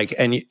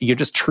 And you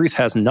just, truth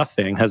has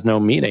no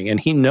meaning. And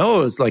he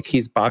knows,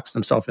 he's boxed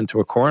himself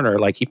into a corner.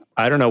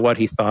 I don't know what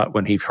he thought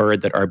when he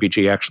heard that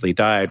RBG actually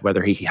died,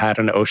 whether he had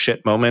an oh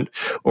shit moment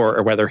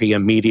or whether he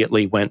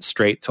immediately went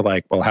straight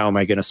to well, how am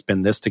I going to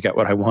spin this to get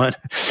what I want?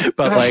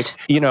 But right.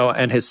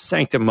 And his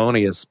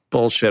sanctimonious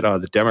bullshit,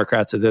 the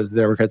Democrats are this, the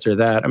Democrats are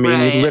that. I mean,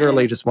 right. He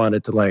literally just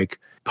wanted to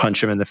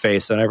punch him in the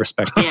face, and I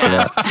respect him for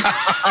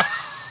that.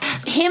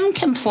 Him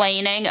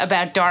complaining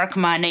about dark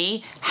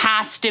money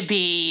has to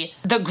be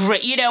the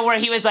great, where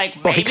he was like,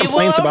 well, he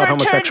complains about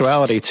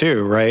homosexuality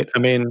too, right? I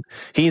mean,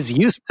 he's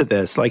used to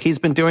this. He's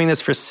been doing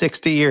this for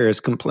 60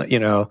 years.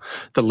 The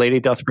lady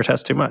doth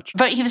protest too much.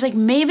 But he was like,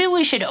 maybe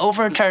we should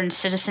overturn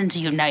Citizens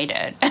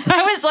United. And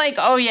I was like,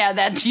 oh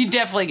yeah, you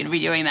definitely going to be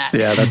doing that.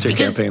 Yeah, that's your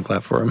campaign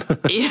platform.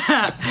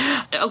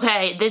 Yeah.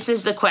 Okay, this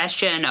is the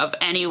question of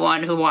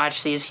anyone who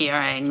watched these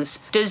hearings.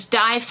 Does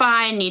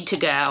Di-Fi need to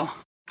go?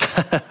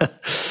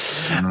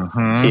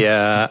 Mm-hmm.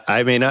 Yeah,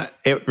 I mean,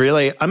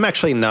 I'm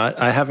actually not,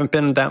 I haven't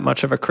been that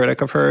much of a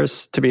critic of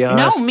hers, to be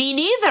honest. No, me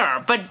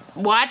neither, but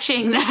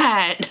watching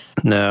that.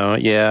 No,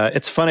 yeah,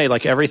 it's funny,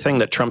 everything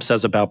that Trump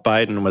says about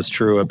Biden was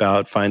true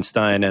about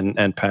Feinstein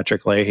and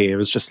Patrick Leahy. It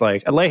was just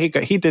Leahy,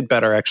 he did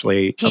better,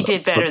 actually. He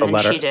did better than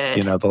she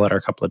did. The letter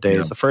a couple of days.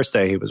 Yeah. The first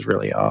day he was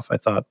really off, I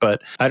thought.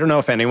 But I don't know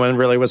if anyone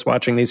really was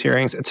watching these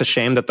hearings. It's a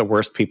shame that the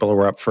worst people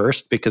were up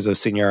first because of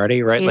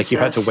seniority, right? Jesus, you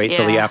had to wait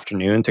till the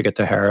afternoon to get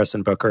to Harris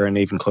and Booker and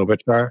even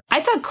Klobuchar.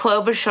 I thought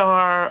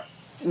Klobuchar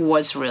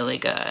was really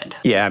good.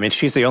 Yeah, I mean,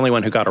 she's the only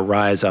one who got a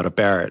rise out of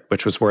Barrett,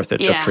 which was worth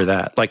it just for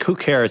that. Who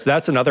cares?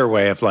 That's another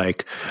way of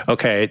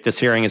okay, this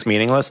hearing is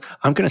meaningless.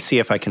 I'm going to see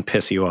if I can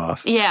piss you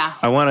off. Yeah.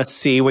 I want to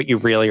see what you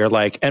really are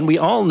like. And we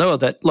all know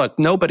that, look,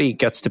 nobody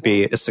gets to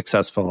be as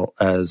successful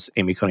as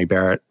Amy Coney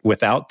Barrett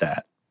without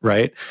that.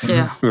 Right?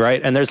 Yeah.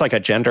 Right. And there's a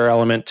gender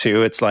element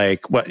too. It's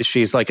what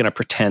she's going to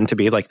pretend to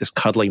be this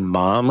cuddly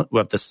mom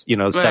with this,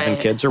 7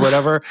 kids or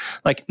whatever.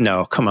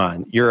 No, come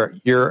on.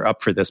 You're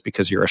up for this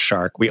because you're a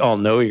shark. We all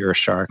know you're a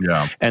shark.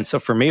 Yeah. And so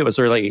for me, it was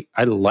really,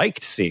 I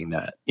liked seeing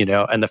that,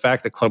 and the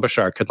fact that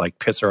Klobuchar could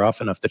piss her off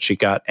enough that she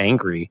got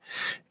angry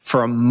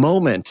for a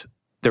moment.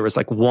 There was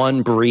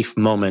one brief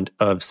moment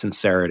of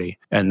sincerity.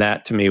 And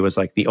that to me was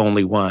the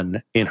only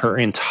one in her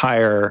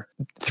entire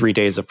 3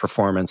 days of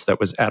performance that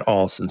was at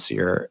all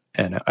sincere.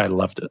 And I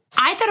loved it.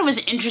 I thought it was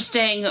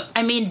interesting.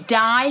 I mean,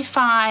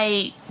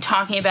 Di-Fi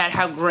talking about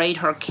how great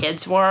her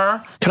kids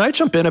were. Can I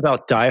jump in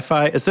about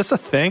Di-Fi? Is this a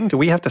thing? Do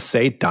we have to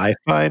say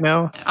Di-Fi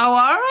now? Oh, all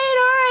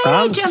right.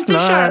 I jumped the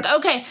shark.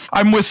 Okay.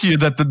 I'm with you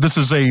that this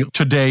is a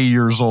today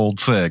years old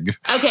thing.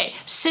 Okay.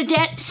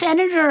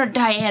 Senator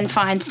Dianne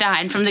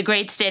Feinstein from the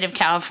great state of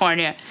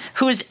California,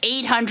 who is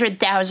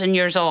 800,000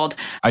 years old.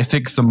 I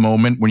think the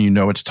moment when you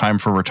know it's time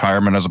for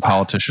retirement as a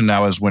politician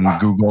now is when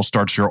Google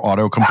starts your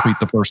autocomplete.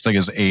 The first thing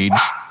is age.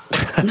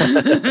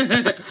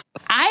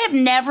 I have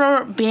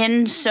never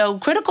been so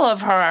critical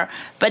of her,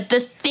 but the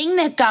thing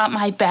that got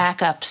my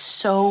back up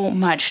so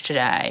much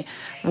today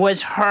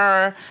was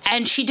her,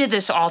 and she did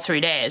this all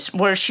 3 days,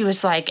 where she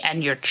was like,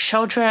 and your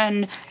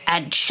children,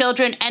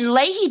 and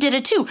Leahy did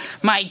it too.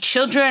 My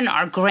children,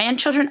 our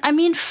grandchildren. I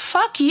mean,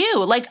 fuck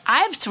you. Like, I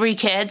have 3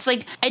 kids.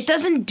 Like, it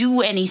doesn't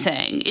do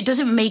anything. It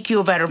doesn't make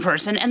you a better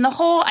person. And the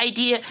whole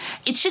idea,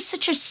 it's just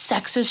such a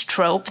sexist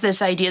trope,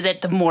 this idea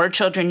that the more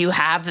children you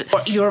have,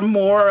 you're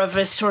more of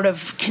a sort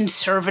of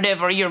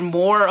conservative, or you're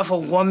more of a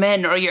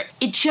woman, or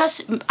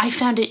I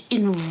found it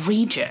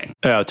enraging.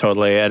 Yeah,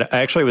 totally. And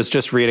I actually was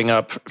just reading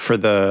up for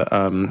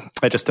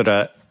I just did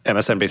a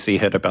MSNBC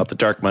hit about the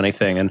dark money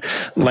thing. And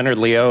Leonard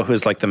Leo,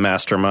 who's like the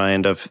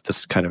mastermind of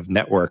this kind of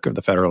network of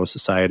the Federalist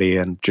Society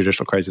and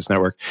Judicial Crisis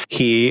Network,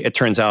 it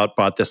turns out,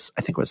 bought this,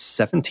 I think it was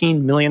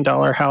 $17 million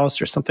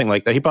house or something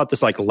like that. He bought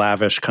this like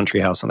lavish country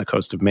house on the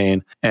coast of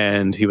Maine,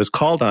 and he was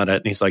called on it.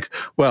 And he's like,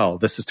 well,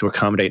 this is to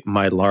accommodate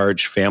my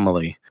large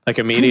family. Like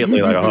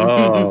immediately, like,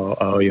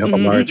 oh, you have a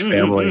large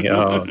family.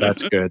 Oh,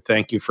 that's good.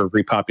 Thank you for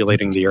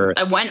repopulating the earth.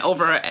 I went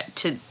over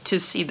to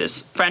see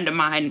this friend of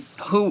mine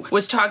who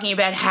was talking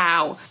about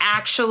how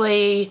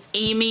actually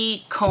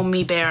Amy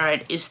Coney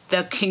Barrett is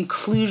the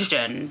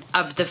conclusion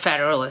of the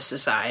Federalist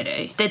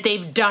Society. That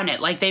they've done it.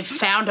 Like, they've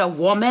found a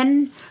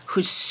woman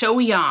who's so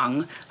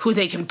young, who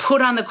they can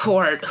put on the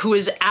court, who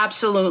is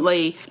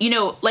absolutely,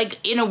 like,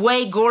 in a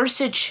way,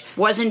 Gorsuch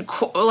wasn't,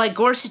 like,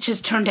 Gorsuch has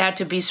turned out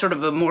to be sort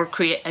of a more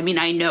creative, I mean,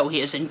 I know he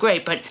isn't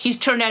great, but he's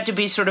turned out to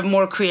be sort of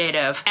more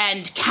creative.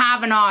 And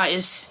Kavanaugh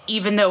is,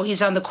 even though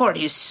he's on the court,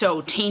 he's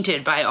so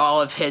tainted by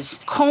all of his.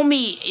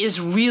 Comey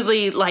is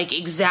really, like,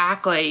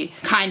 exactly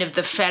kind of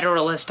the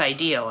Federalist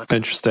ideal.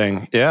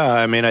 Interesting. Yeah,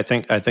 I mean, I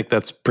think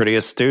that's pretty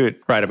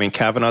astute. Right, I mean,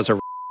 Kavanaugh's a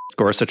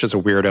Gorsuch is a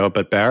weirdo,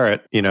 but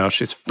Barrett,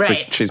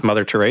 she's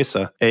Mother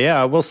Teresa.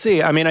 Yeah, we'll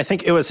see. I mean, I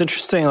think it was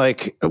interesting,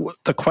 like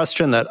the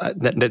question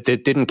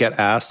that didn't get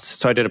asked.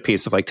 So I did a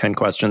piece of like 10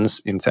 questions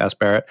to ask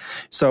Barrett.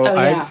 So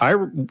I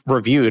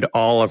reviewed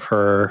all of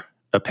her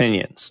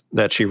opinions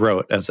that she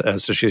wrote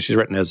as she's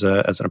written as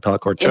an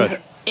appellate court judge.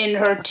 In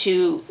her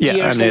 2 years.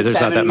 Yeah, I mean, there's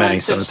not that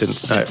many, so it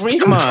didn't.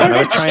 Come on, I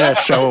was trying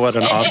to show what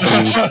an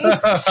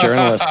awesome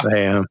journalist I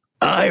am.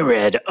 I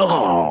read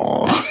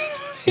all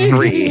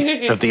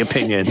 3 of the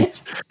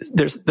opinions.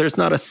 There's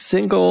not a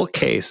single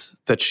case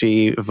that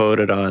she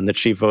voted on the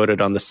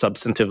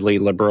substantively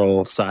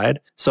liberal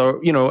side.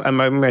 So, and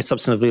my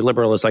substantively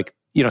liberal is like,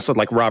 so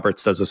like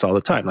Roberts does this all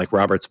the time. Like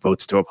Roberts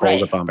votes to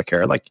uphold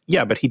Obamacare. Like,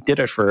 yeah, but he did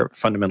it for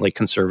fundamentally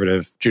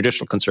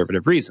judicial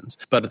conservative reasons.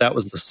 But that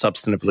was the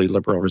substantively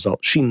liberal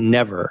result. She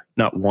never,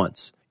 not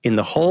once, in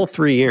the whole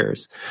 3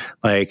 years,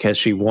 like, has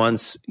she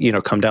once,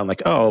 come down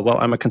like, oh, well,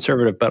 I'm a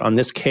conservative, but on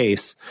this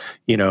case,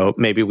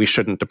 maybe we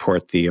shouldn't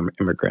deport the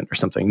immigrant or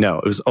something. No,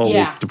 it was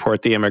always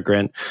deport the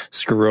immigrant,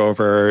 screw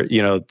over,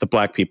 the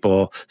black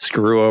people,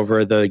 screw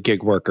over the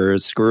gig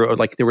workers,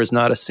 like there was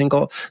not a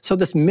single. So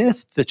this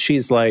myth that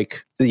she's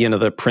like,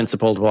 the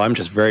principled, well, I'm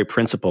just very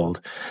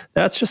principled.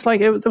 That's just like,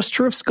 it was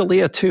true of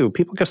Scalia too.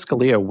 People give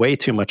Scalia way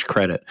too much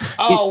credit.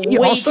 Oh, he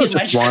way too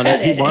much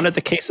credit. He wanted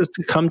the cases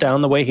to come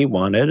down the way he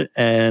wanted,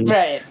 and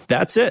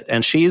that's it.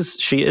 And she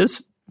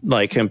is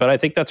like him, but I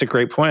think that's a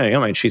great point.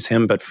 I mean, she's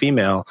him, but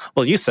female.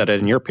 Well, you said it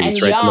in your piece,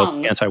 right? The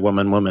most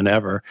anti-woman woman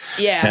ever.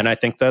 Yeah. And I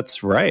think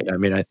that's right. I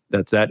mean,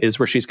 that is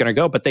where she's going to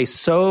go. But they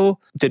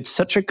did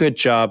such a good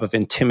job of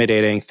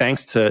intimidating,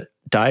 thanks to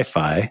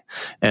Di-Fi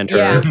and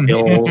her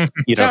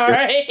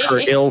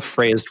her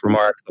ill-phrased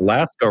remark the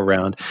last go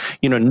round.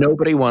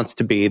 Nobody wants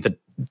to be the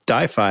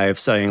Di-Fi of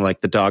saying like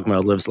the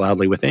dogma lives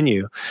loudly within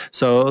you.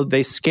 So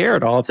they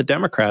scared all of the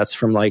Democrats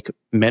from like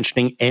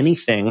mentioning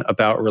anything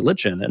about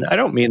religion. And I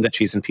don't mean that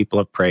she's in People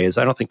of Praise.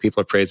 I don't think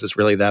People of Praise is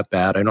really that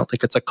bad. I don't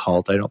think it's a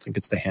cult. I don't think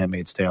it's The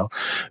Handmaid's Tale.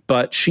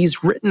 But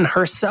she's written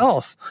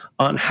herself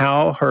on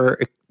how her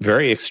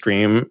very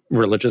extreme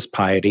religious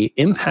piety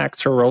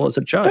impacts her role as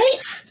a judge. Right.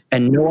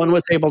 And no one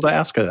was able to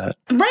ask her that.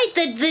 Right,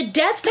 the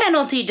death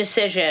penalty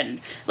decision.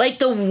 Like,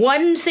 the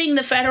one thing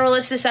the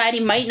Federalist Society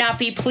might not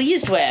be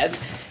pleased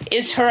with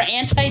is her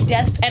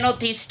anti-death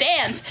penalty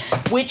stance,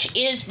 which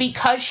is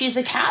because she's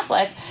a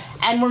Catholic,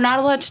 and we're not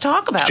allowed to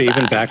talk about she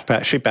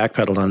that. She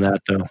backpedaled on that,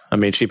 though. I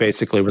mean, she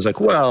basically was like,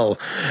 well,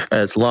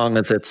 as long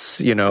as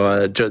it's,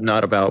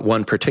 not about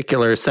one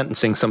particular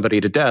sentencing somebody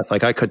to death.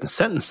 Like, I couldn't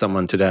sentence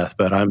someone to death,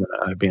 but I'd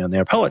be on the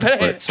appellate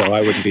court, so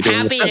I wouldn't be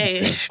doing the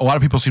sentencing. A lot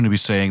of people seem to be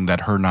saying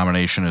that her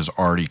nomination is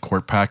already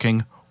court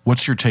packing.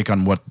 What's your take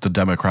on what the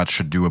Democrats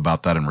should do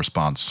about that in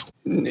response?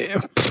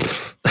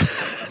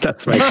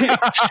 That's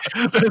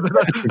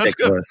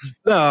ridiculous.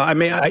 No, I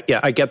mean,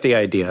 I get the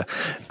idea.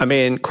 I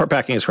mean, court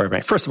packing is court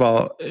packing. First of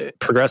all,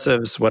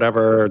 progressives,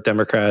 whatever,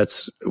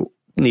 Democrats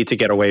need to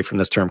get away from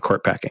this term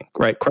court packing,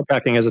 right? Court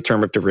packing is a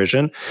term of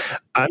derision.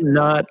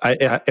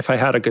 If I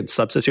had a good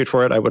substitute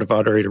for it, I would have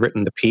already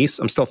written the piece.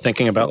 I'm still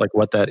thinking about like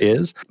what that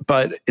is,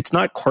 but it's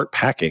not court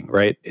packing,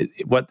 right?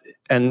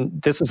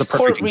 And this is a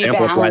perfect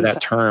example of why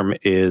that term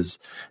is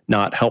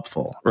not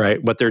helpful,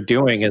 right? What they're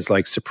doing is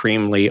like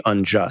supremely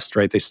unjust,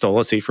 right? They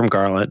stole a seat from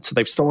Garland. So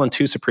they've stolen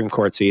 2 Supreme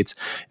Court seats,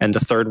 and the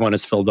third one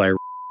is filled by.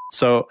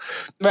 So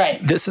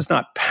this is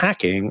not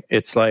packing.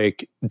 It's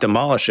like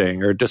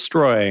demolishing or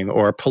destroying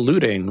or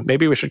polluting.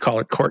 Maybe we should call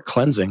it court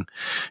cleansing,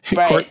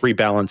 court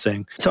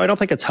rebalancing. So I don't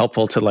think it's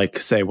helpful to like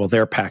say, well,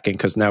 they're packing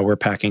because now we're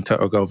packing to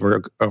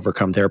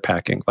overcome their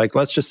packing. Like,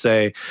 let's just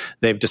say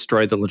they've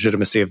destroyed the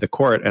legitimacy of the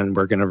court and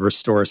we're going to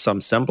restore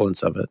some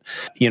semblance of it.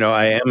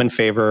 I am in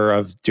favor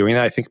of doing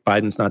that. I think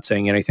Biden's not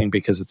saying anything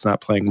because it's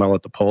not playing well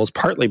at the polls,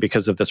 partly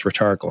because of this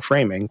rhetorical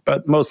framing,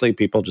 but mostly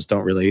people just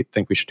don't really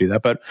think we should do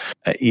that. But,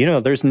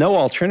 there's no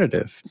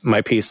alternative.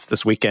 My piece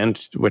this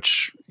weekend,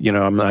 which, I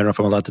don't know if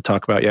I'm allowed to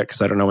talk about yet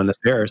because I don't know when this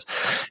airs,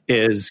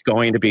 is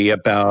going to be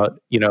about,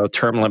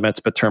 term limits,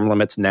 but term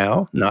limits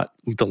now, not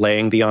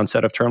delaying the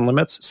onset of term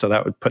limits. So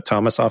that would put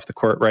Thomas off the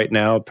court right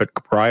now, put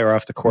Breyer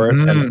off the court.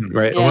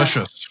 Right?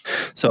 Delicious.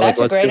 So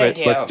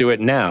let's do it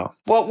now.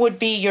 What would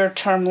be your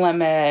term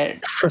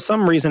limit? For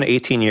some reason,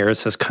 18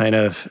 years has kind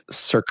of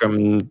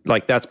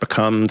that's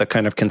become the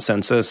kind of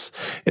consensus.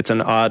 It's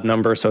an odd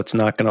number, so it's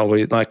not going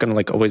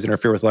to always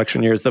interfere with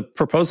election years. The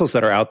proposals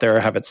that are out there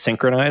have it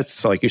synchronized.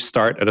 So like you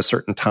start at a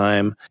certain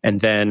time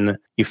and then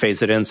you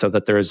phase it in so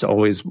that there's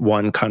always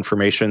one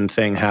confirmation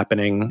thing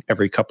happening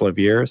every couple of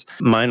years.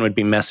 Mine would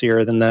be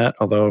messier than that,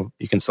 although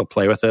you can still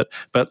play with it.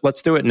 But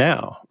let's do it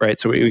now, right?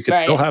 So we could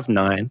still have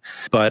 9.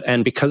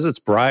 And because it's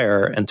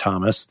Breyer and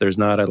Thomas, there's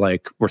not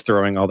we're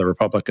throwing all the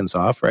Republicans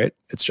off, right?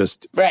 It's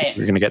just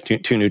you're going to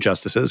get two new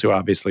justices who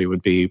obviously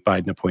would be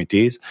Biden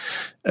appointees,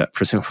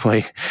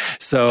 presumably.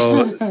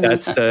 So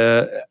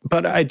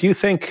but I do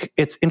think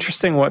it's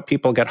interesting what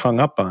people get hung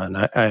up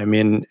on. I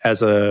mean,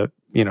 as a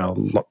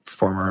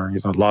former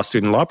law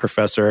student, law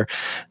professor,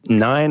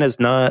 9 is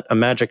not a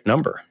magic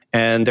number.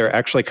 And they're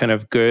actually kind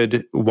of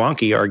good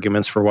wonky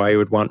arguments for why you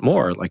would want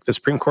more. Like the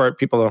Supreme Court,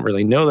 people don't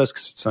really know this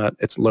because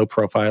it's low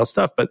profile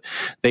stuff, but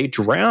they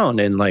drown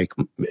in like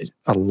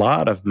a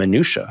lot of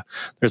minutia.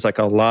 There's like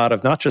a lot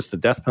of not just the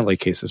death penalty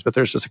cases, but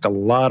there's just like a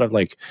lot of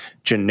like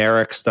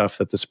generic stuff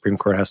that the Supreme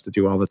Court has to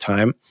do all the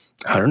time.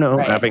 I don't know.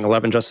 Having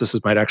 11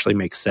 justices might actually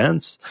make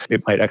sense.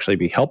 It might actually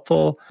be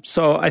helpful.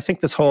 So I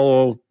think this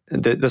whole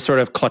the sort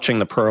of clutching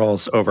the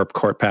pearls over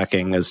court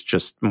packing is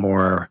just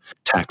more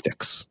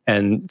tactics,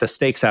 and the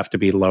stakes have to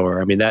be lower.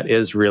 I mean, that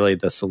is really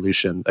the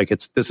solution. Like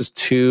this is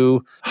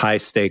too high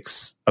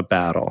stakes a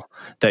battle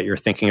that you're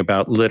thinking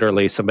about.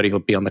 Literally, somebody who'll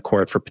be on the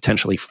court for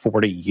potentially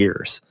 40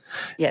 years.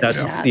 Yeah,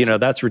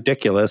 that's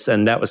ridiculous,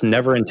 and that was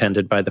never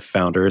intended by the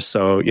founders.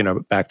 So,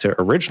 back to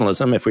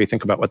originalism. If we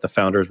think about what the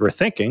founders were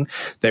thinking,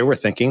 they were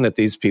thinking that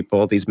these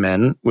people, these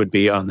men, would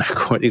be on the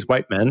court. These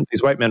white men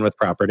with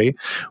property,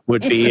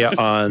 would be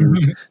on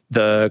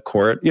the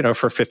court,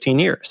 for 15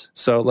 years.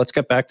 So let's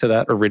get back to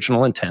that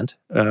original intent,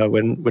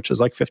 which is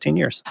like 15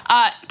 years.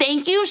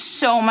 Thank you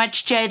so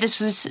much, Jay. This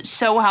was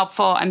so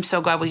helpful. I'm so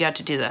glad we got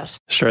to do this.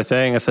 Sure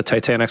thing. If the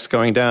Titanic's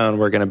going down,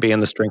 we're going to be in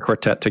the string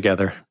quartet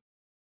together.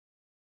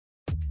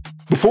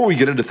 Before we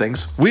get into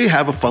things, we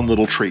have a fun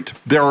little treat.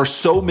 There are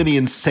so many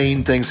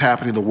insane things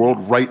happening in the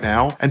world right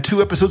now, and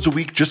 2 episodes a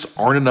week just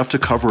aren't enough to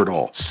cover it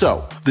all.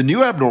 So, The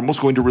New Abnormal is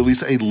going to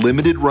release a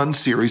limited run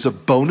series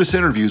of bonus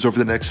interviews over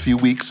the next few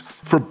weeks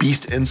for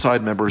Beast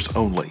Inside members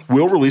only.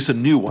 We'll release a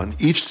new one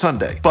each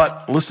Sunday,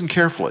 but listen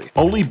carefully.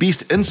 Only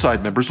Beast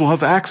Inside members will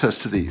have access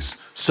to these.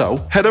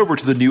 So, head over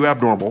to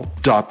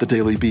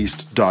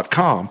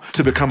thenewabnormal.thedailybeast.com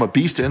to become a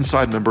Beast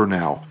Inside member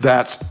now.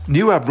 That's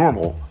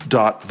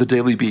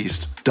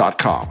newabnormal.thedailybeast.com.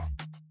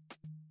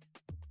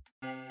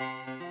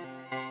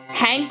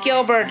 Hank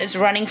Gilbert is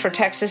running for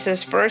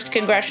Texas's 1st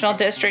congressional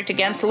district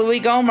against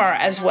Louis Gohmert,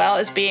 as well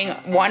as being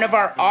one of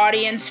our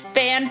audience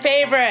fan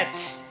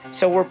favorites.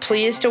 So we're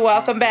pleased to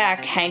welcome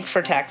back Hank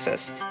for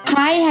Texas.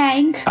 Hi,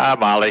 Hank. Hi,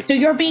 Molly. So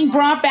you're being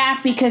brought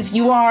back because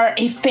you are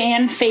a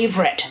fan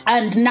favorite,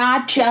 and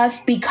not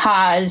just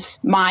because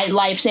my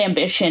life's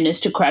ambition is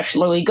to crush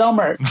Louis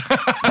Gohmert.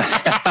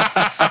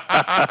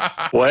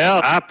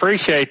 Well, I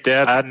appreciate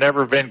that. I've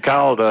never been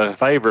called a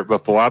favorite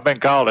before. I've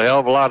been called a hell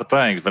of a lot of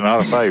things, but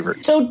not a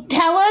favorite. So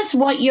tell us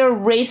what your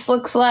race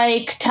looks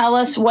like. Tell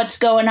us what's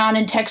going on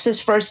in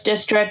Texas 1st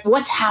District.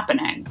 What's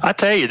happening? I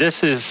tell you,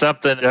 this is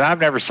something that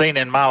I've never seen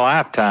in my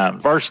lifetime.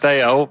 First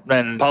day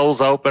opening, polls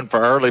open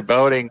for early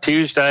voting.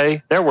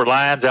 Tuesday, there were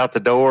lines out the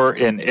door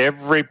in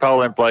every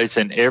polling place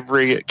in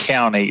every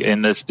county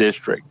in this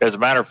district. As a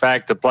matter of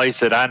fact, the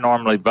place that I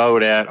normally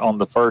vote at on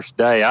the first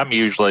day, I'm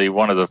usually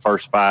one of the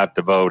first 5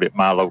 to vote at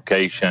my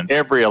location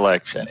every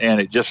election.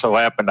 And it just so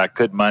happened I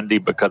could Monday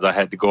because I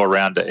had to go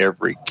around to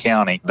every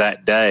county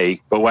that day.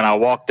 But when I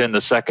walked in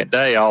the second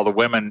day, all the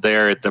women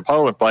there at the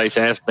polling place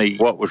asked me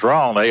what was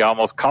wrong. They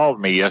almost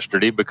called me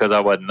yesterday because I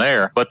wasn't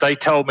there. But they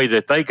told me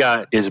that they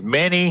got as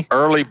many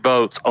early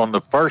votes on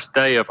the first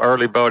day of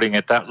early voting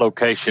at that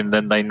location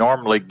than they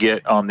normally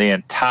get on the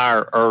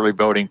entire early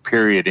voting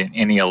period in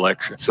any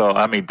election. So,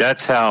 I mean,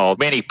 that's how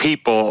many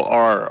people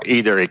are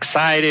either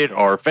excited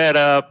or fed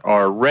up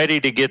or ready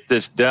to get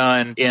this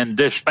done in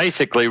this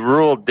basically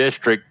rural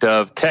district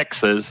of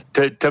Texas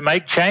to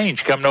make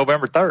change come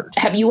November 3rd.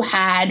 Have you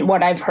had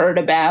what I've heard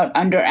about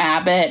under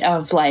Abbott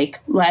of like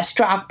less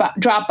drop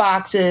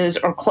boxes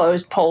or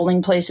closed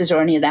polling places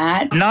or any of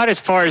that? Not as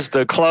far as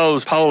the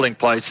closed polling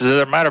places.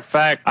 As a matter of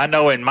fact, I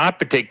know in my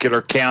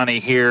particular county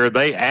here,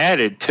 they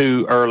added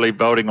 2 early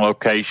voting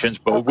locations,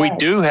 but we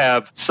do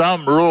have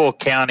some rural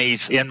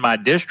counties in my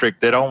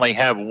district that only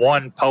have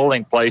 1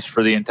 polling place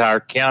for the entire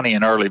county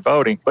in early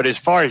voting. But as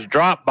far as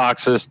drop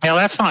boxes,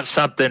 that's not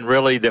something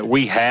really that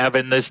we have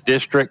in this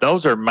district.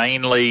 Those are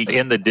mainly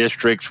in the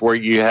districts where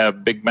you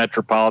have big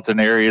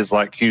metropolitan areas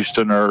like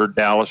Houston or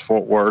Dallas,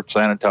 Fort Worth,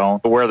 San Antonio,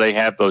 where they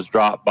have those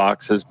drop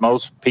boxes.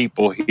 Most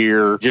people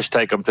here just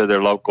take them to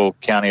their local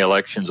county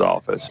elections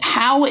office.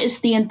 How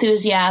is the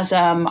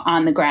enthusiasm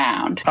on the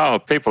ground? Oh,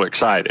 people are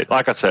excited.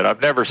 Like I said,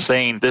 I've never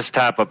seen this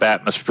type of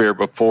atmosphere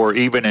before.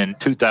 Even in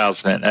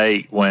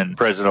 2008, when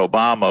President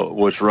Obama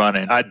was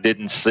running, I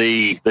didn't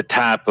see the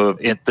type of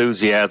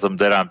enthusiasm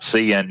that I'm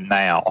seeing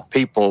now.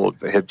 People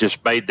have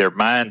just made their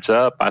minds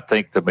up. I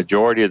think the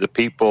majority of the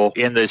people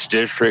in this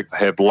district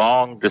have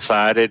long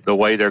decided the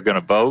way they're going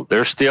to vote.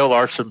 There still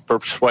are some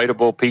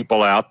persuadable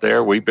people out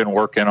there. We've been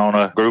working on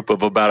a group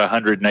of about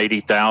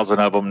 180,000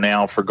 of them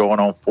now for going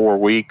on 4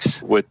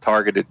 weeks with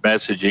targeted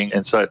messaging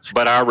and such.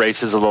 But our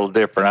race is a little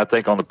different. I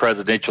think on the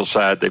presidential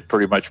side, they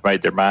pretty much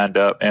made their mind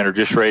up and are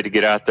just ready to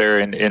get out there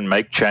and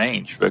make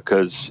change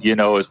because, you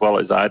know, as well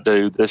as I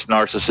do, this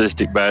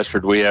narcissistic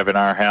bastard we have in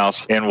our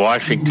house in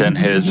Washington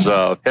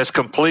has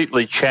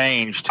completely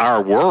changed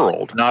our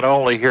world, not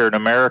only here in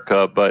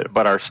America,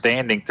 but our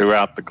standing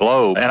throughout the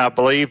globe. And I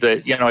believe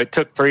that, you know, it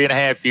took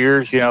 3.5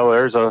 years. You know,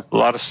 there's a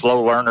lot of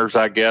slow learners,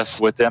 I guess,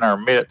 within our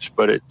midst,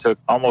 but it took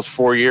almost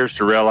 4 years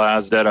to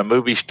realize that a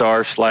movie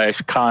star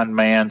 / con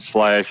man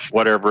 /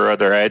 whatever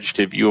other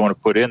adjective you want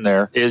to put in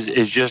there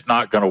is just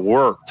not going to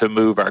work to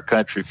move our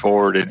country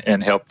forward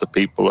and help the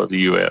people of the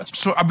U.S.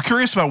 So I'm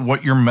curious about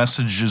what your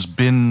message has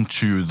been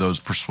to those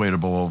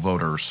persuadable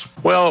voters.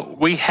 Well,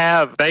 we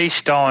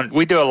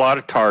do a lot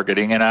of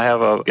targeting, and I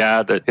have a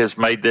guy that has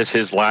made this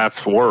his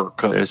life's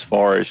work as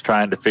far as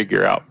trying to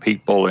figure out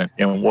people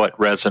and what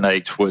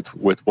resonates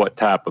with what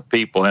type of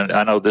people. And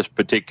I know this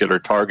particular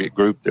target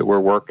group that we're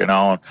working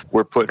on,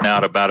 we're putting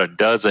out about a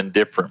dozen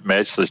different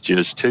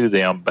messages to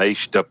them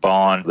based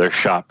upon their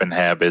shopping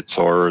habits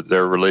or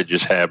their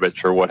religious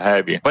habits or what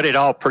have you. But it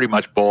all pretty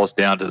much boils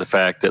down to the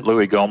fact that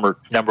Louis Gohmert,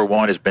 number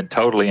one, has been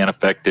totally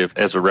ineffective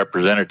as a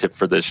representative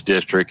for this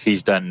district.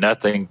 He's done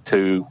nothing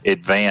to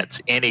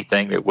advance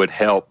anything that would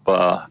help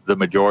the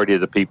majority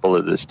of the people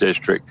of this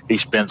district. He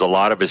spends a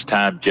lot of his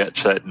time jet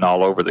setting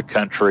all over the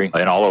country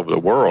and all over the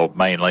world,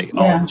 mainly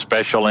on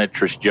special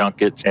interest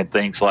junkets and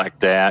things like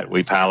that.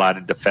 We've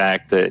highlighted the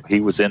fact that he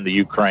was in the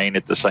Ukraine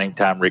at the same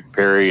time Rick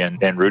Perry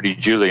and Rudy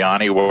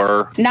Giuliani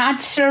were.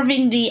 Not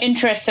serving the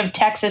interests of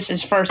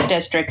Texas's first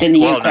district in the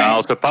Ukraine. Well,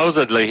 no,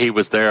 supposedly he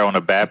was there on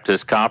a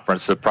Baptist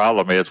conference. The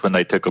problem is when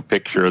they took a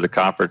picture of the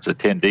conference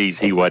attendees,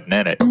 he wasn't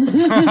in it.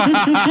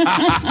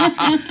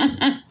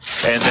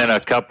 And then a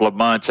couple of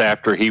months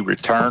after he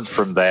returned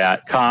from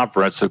that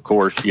conference, of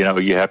course, you know,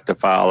 you have to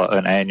file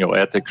an annual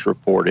ethics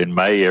report in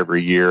May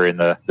every year, and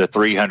the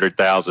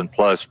 $300,000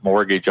 plus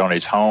mortgage on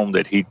his home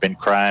that he'd been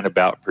crying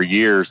about for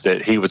years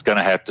that he was going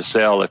to have to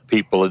sell if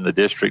people in the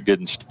district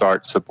didn't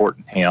start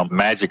supporting him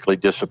magically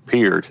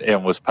disappeared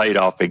and was paid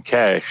off in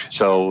cash.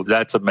 So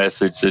that's a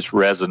message that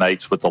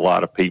resonates with a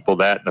lot of people.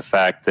 That and the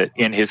fact that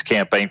in his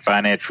campaign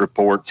finance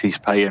reports, he's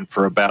paying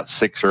for about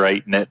 6 or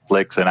 8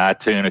 Netflix and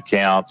iTunes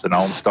accounts, an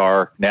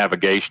OnStar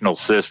navigational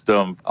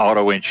system,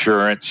 auto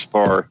insurance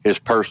for his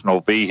personal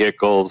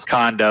vehicles,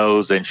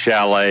 condos and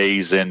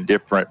chalets in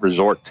different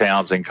resort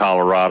towns in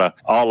Colorado,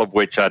 all of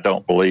which I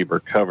don't believe are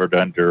covered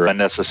under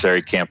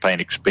unnecessary campaign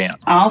expense.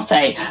 I'll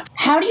say,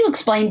 how do you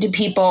explain to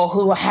people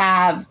who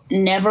have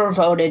never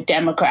voted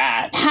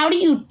Democrat? How do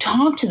you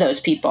talk to those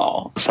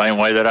people? Same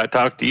way that I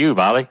talk to you,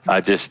 Molly.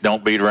 I just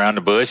don't beat around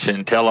the bush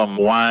and tell them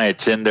why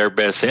it's in their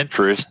best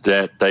interest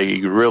that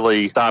they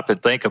really stop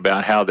and think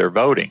about how they're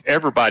voting.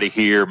 Everybody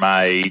here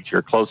my age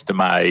or close to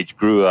my age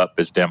grew up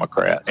as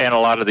Democrats. And a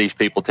lot of these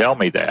people tell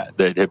me that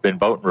have been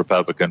voting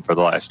Republican for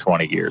the last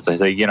 20 years. They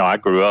say, you know, I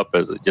grew up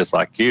as just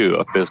like you,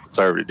 a fiscal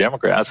conservative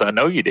Democrat. I said, I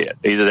know you did.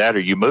 Either that or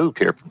you moved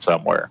here from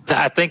somewhere.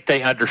 I think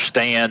they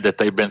understand that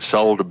they've been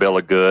sold a bill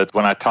of goods.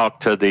 When I talk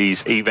to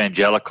these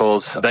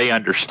evangelicals, they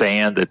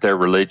understand that their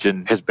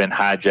religion has been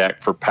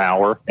hijacked for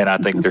power. And I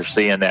think they're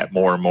seeing that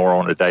more and more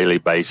on a daily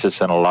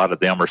basis. And a lot of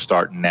them are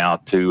starting now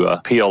to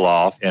peel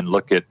off and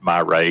look at my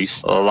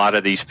race. A lot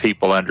of these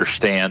people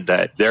understand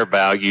that their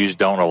values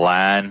don't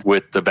align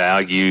with the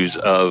values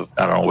of,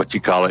 I don't know what you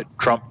call it,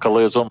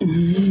 Trumpicalism.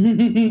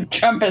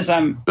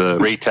 Trumpism. The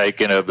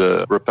retaking of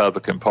the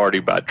Republican Party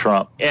by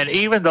Trump. And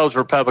even those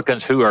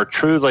Republicans who are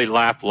truly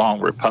lifelong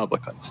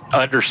Republicans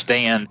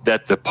understand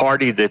that the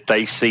party that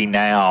they see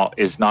now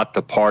is not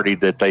the party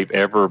that they've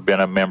ever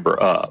been a member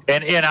of.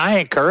 And I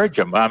encourage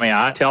them. I mean,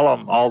 I tell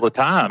them all the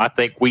time, I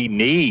think we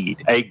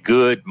need a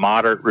good,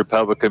 moderate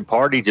Republican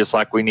Party, just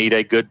like we need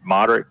a good,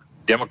 moderate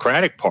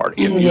Democratic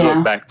Party. If you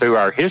look back through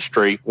our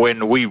history,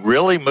 when we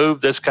really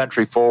moved this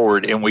country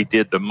forward and we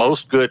did the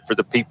most good for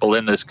the people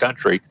in this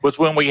country was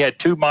when we had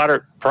two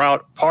moderate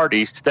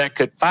parties that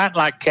could fight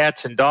like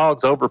cats and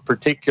dogs over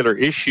particular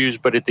issues,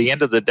 but at the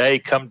end of the day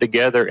come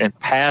together and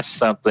pass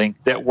something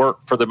that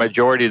worked for the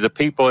majority of the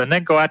people and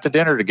then go out to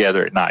dinner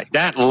together at night.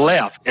 That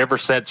left ever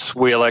since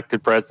we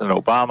elected President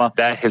Obama.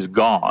 That has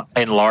gone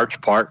in large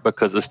part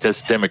because of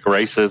systemic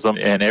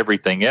racism and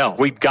everything else.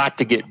 We've got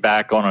to get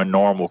back on a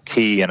normal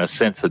key and a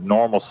sense of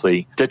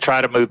normalcy to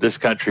try to move this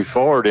country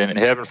forward. And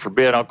heaven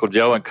forbid Uncle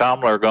Joe and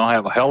Kamala are going to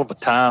have a hell of a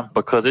time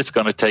because it's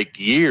going to take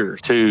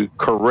years to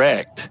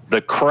correct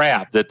the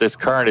crap that this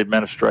current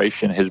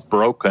administration has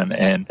broken.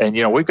 And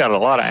you know, we've got a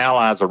lot of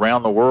allies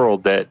around the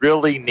world that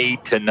really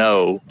need to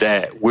know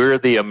that we're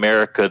the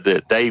America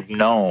that they've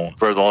known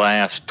for the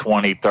last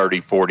 20,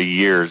 30, 40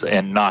 years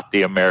and not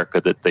the America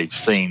that they've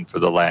seen for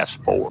the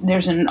last 4.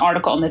 There's an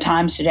article in the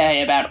Times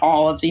today about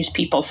all of these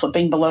people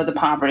slipping below the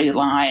poverty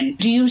line.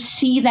 Do you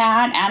see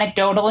that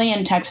anecdotally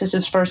in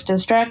Texas's 1st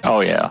District?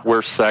 Oh, yeah.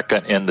 We're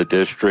second in the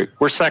district.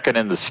 We're second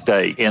in the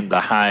state in the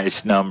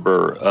highest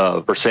number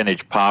of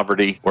percentage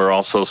poverty. We're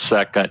also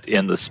second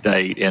in the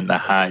state in the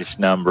highest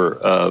number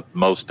of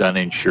most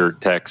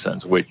uninsured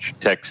Texans, which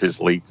Texas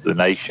leads the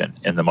nation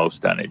in the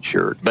most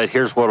uninsured. But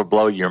here's what will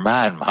blow your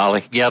mind,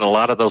 Molly. Yet a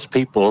lot of those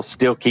people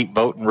still keep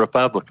voting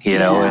Republican, you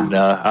know, and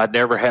I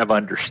never have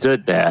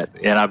understood that.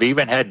 And I've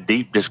even had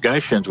deep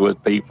discussions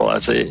with people. I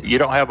say, you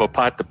don't have a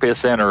pot to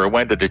piss in or a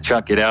window to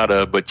chunk it out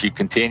of, but you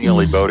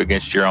continually vote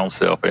against your own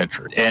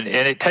self-interest. And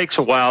it takes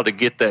a while to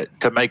get that,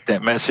 to make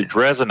that message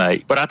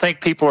resonate. But I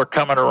think people are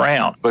coming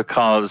around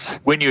because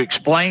when you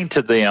explain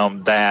to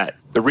them that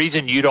the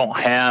reason you don't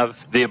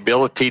have the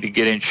ability to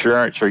get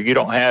insurance or you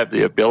don't have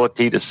the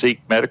ability to seek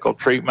medical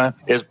treatment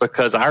is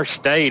because our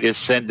state is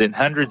sending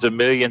hundreds of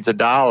millions of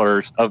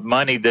dollars of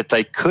money that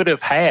they could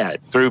have had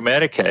through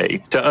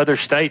Medicaid to other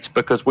states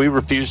because we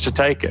refuse to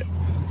take it.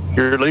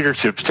 Your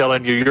leadership's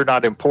telling you you're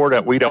not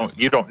important. You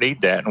don't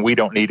need that, and we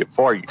don't need it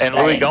for you. And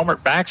Louis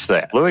Gohmert backs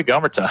that. Louis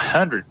Gohmert's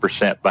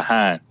 100%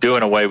 behind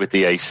doing away with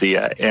the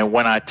ACA. And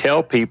when I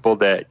tell people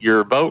that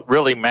your vote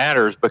really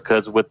matters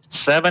because with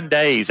 7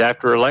 days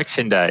after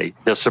Election Day,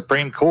 the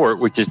Supreme Court,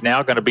 which is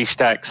now going to be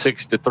stacked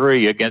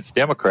 6-3 against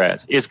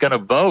Democrats, is going to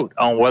vote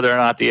on whether or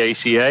not the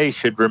ACA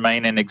should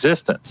remain in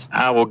existence.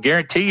 I will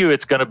guarantee you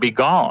it's going to be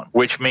gone,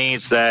 which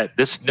means that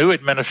this new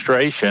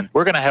administration,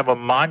 we're going to have a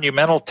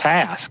monumental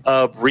task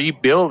of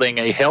rebuilding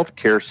a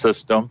healthcare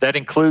system that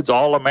includes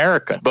all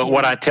Americans. But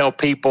what I tell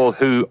people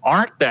who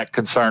aren't that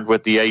concerned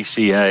with the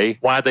ACA,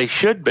 why they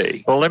should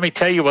be. Well, let me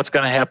tell you what's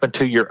going to happen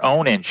to your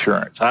own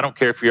insurance. I don't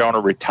care if you're on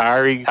a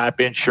retiree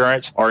type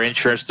insurance or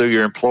insurance through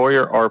your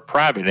employer or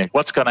private.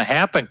 What's going to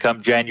happen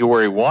come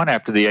January 1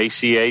 after the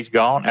ACA is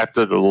gone,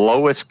 after the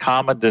lowest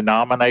common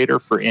denominator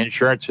for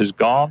insurance is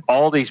gone,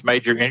 all these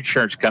major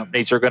insurance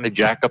companies are going to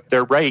jack up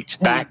their rates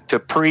back to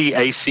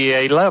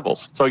pre-ACA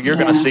levels. So you're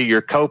going to see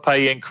your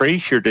copay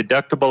increase, your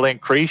deductible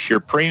increase, your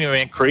premium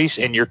increase,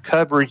 and your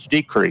coverage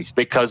decrease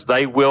because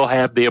they will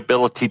have the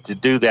ability to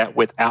do that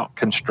without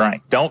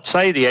constraint. Don't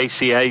say the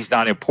ACA is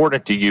not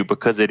important to you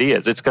because it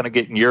is. It's going to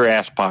get in your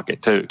ass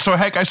pocket too. So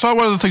Hank, I saw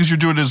one of the things you're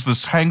doing is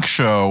this Hank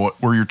show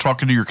where you're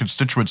talking to your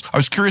constituents. I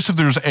was curious if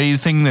there's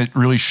anything that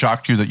really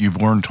shocked you that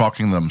you've learned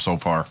talking to them so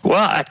far.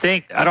 Well,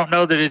 I don't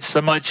know that it's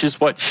so much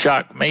as what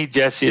shocked me,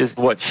 Jesse, is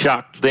what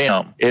shocked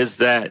them is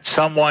that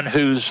someone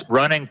who's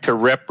running to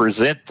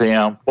represent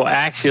them will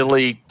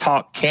actually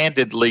talk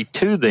candidly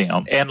to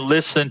them and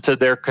listen to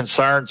their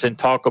concerns and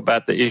talk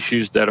about the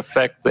issues that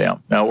affect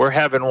them. Now, we're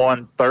having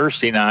one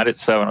Thursday night at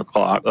 7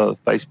 o'clock, a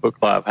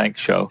Facebook Live Hank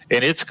show,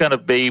 and it's going to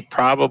be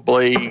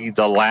probably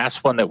the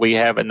last one that we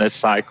have in this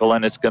cycle,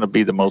 and it's going to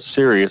be the most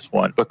serious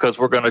one because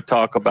we're going to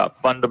talk about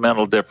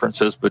fundamental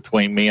differences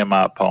between me and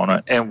my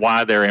opponent and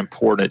why they're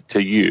important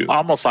to you,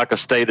 almost like a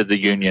State of the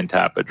Union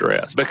type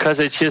address, because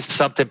it's just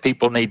something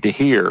people need to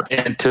hear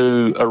and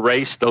to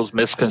erase those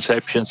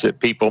misconceptions that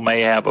people may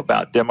have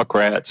about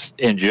Democrats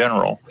in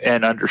general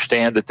and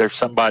understand that there's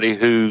somebody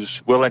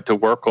who's willing to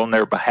work on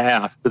their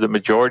behalf for the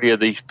majority of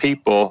these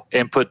people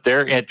and put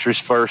their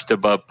interests first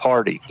above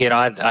party. You know,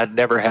 I'd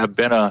never have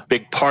been a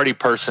big party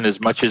person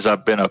as much as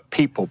I've been a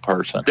people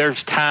person.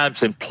 There's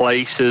times and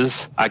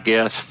places, I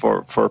guess,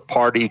 for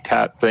party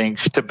type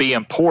things to be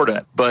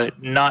important,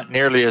 but not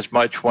nearly as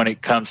much when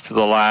it comes to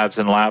the lives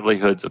and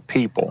livelihoods of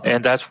people.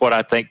 And that's what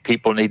I think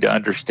people need to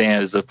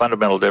understand is the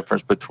fundamental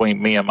difference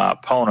between me and my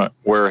opponent,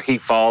 where he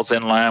falls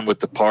in line with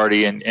the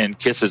party and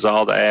kisses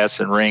all the ass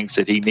and rings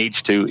that he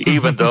needs to,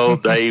 even though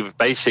they've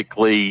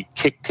basically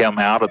kicked him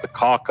out of the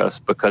caucus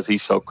because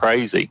he's so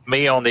crazy.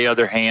 Me, on the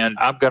other hand,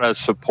 I'm going to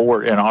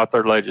support and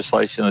author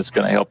legislation that's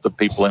going to help the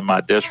people in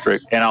my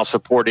district, and I'll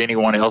support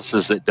anyone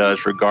else's that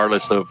does,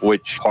 regardless of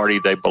which party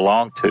they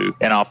belong to.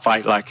 And I'll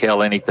fight like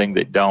hell anything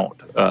that don't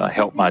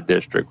help my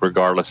district,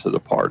 regardless of the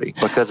party.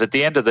 Because at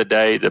the end of the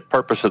day, the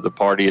purpose of the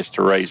party is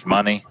to raise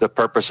money. The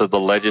purpose of the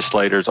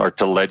legislators are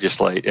to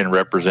legislate and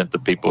represent the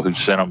people who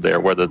sent them there,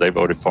 whether they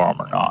voted for him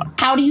or not.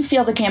 How do you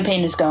feel the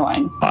campaign is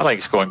going? I think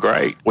it's going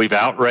great. We've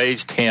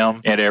outraised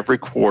him in every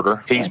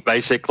quarter. He's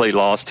basically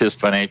lost his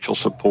financial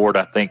support.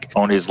 I think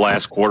on his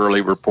last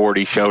quarterly report,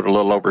 he showed a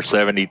little over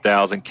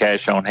 70,000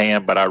 cash on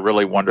hand, but I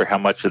really wonder how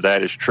much of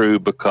that is true,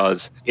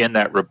 because in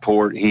that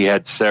report, he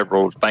had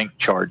several bank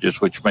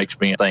charges, which makes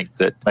me think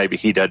that maybe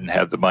he doesn't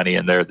have the money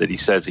in there that he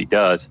says he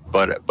does.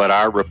 But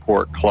our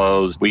report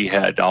closed. We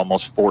had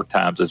almost 4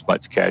 times as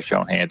much cash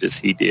on hand as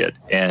he did.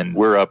 And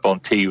we're up on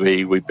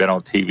TV. We've been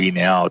on TV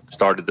now. It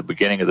started the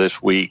beginning of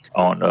this week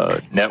on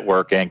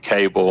network and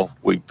cable.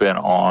 We've been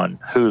on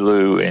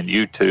Hulu and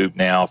YouTube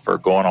now for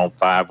going on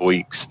 5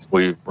 weeks.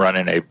 We're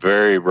running a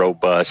very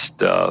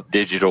robust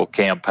digital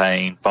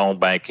campaign, phone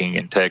banking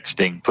and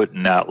texting,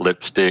 putting out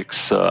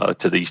lipsticks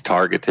to these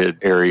targeted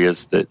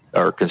areas that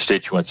are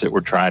constituents that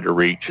we're trying to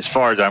reach. As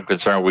far as I'm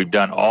concerned, we've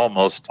done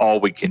almost all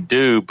we can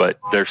do, but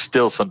there's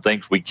still some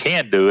things we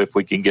can do if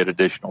we can get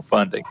additional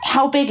funding.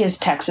 How big is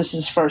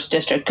Texas's first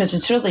district? Because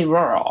it's really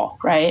rural,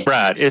 right?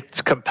 Right.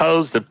 It's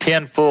composed of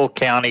 10 full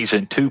counties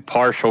and 2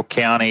 partial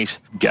counties.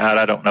 God,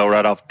 I don't know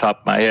right off the top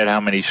of my head how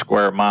many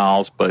square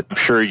miles, but I'm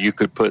sure you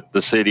could put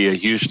the city of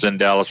Houston,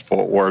 Dallas,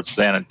 Fort Worth,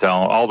 San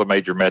Antonio, all the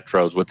major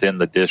metros within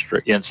the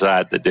district,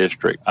 inside the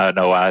district. I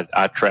know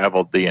I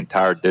traveled the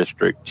entire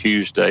district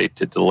Tuesday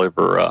to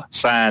deliver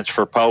signs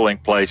for polling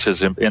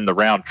places, and in the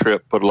round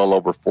trip put a little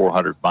over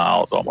 400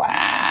 miles on.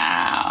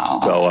 Wow.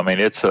 So, I mean,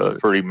 it's a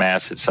pretty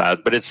massive size,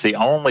 but it's the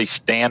only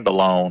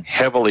standalone,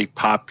 heavily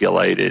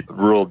populated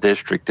rural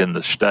district in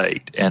the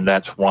state. And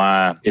that's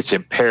why it's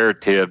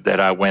imperative that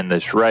I win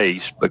this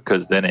race,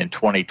 because then in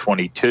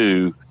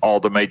 2022, all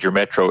the major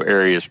metro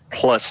areas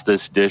plus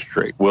this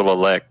district will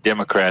elect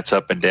Democrats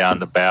up and down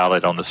the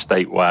ballot on the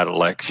statewide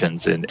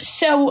elections. And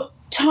so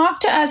talk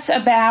to us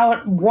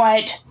about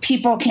what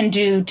people can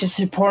do to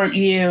support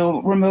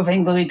you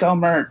removing Louis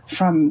Gohmert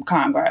from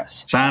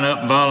Congress. Sign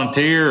up and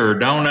volunteer or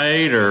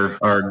donate or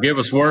give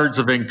us words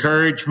of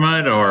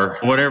encouragement or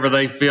whatever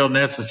they feel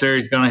necessary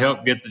is going to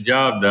help get the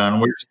job done.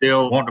 We're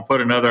still wanting to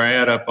put another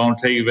ad up on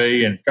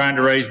TV and trying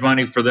to raise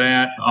money for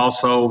that.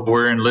 Also,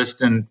 we're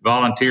enlisting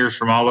volunteers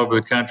from all over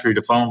the country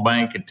to phone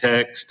bank and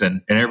text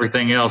and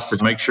everything else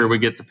to make sure we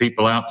get the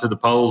people out to the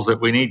polls that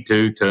we need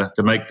to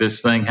make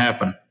this thing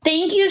happen.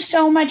 Thank you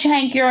so much,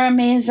 Hank. You're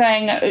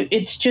amazing.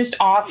 It's just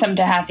awesome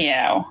to have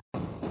you.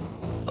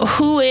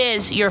 Who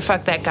is your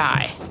fuck that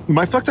guy?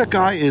 My fuck that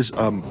guy is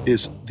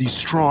the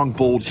strong,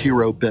 bold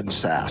hero Ben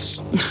Sass.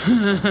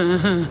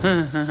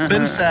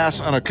 Ben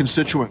Sass, on a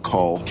constituent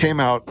call, came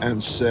out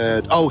and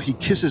said, he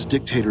kisses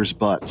dictators'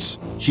 butts.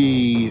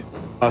 He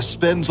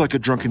spends like a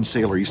drunken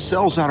sailor. He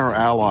sells out our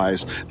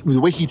allies. The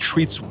way he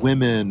treats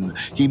women.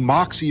 He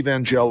mocks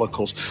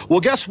evangelicals. Well,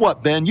 guess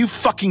what, Ben? You've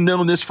fucking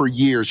known this for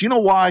years. You know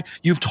why?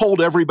 You've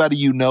told everybody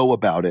you know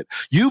about it.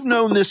 You've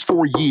known this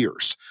for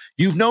years.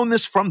 You've known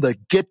this from the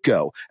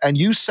get-go, and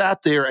you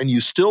sat there and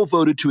you still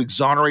voted to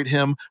exonerate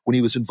him when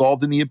he was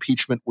involved in the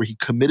impeachment where he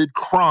committed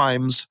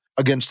crimes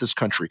against this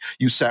country.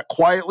 You sat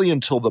quietly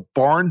until the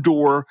barn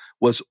door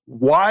was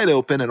wide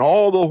open and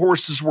all the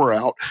horses were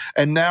out.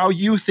 And now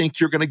you think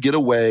you're going to get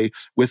away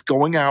with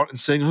going out and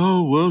saying,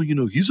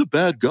 he's a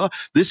bad guy.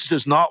 This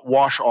does not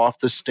wash off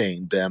the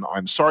stain, Ben.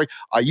 I'm sorry.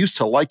 I used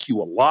to like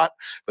you a lot,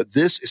 but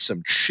this is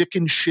some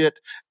chicken shit.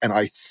 And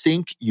I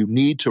think you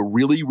need to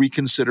really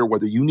reconsider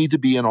whether you need to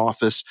be in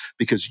office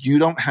because you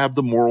don't have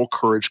the moral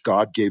courage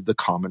God gave the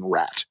common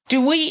rat.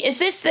 Is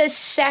this the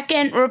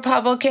second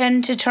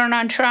Republican to turn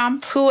on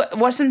Trump? Who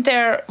wasn't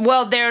there?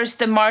 Well, there's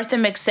the Martha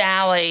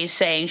McSally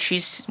saying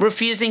she's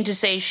refusing to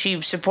say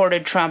she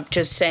supported Trump,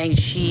 just saying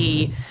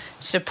she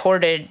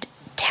supported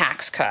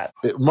tax cut.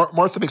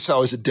 Martha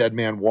McSally is a dead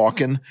man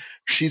walking.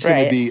 She's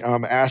going to be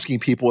asking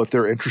people if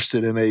they're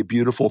interested in a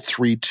beautiful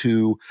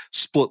 3-2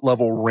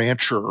 split-level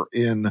rancher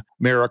in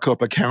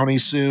Maricopa County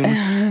soon,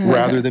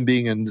 rather than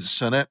being in the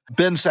Senate.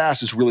 Ben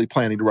Sass is really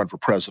planning to run for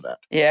president.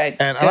 Yeah,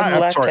 and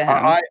I'm sorry,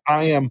 I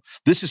am.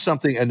 This is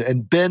something,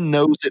 and Ben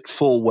knows it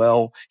full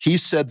well.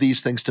 He's said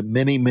these things to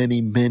many,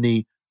 many,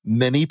 many,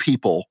 many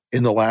people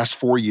in the last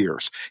 4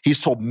 years.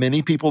 He's told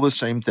many people the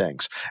same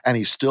things. And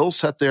he still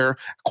sat there,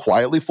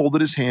 quietly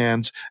folded his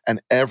hands, and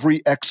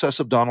every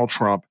excess of Donald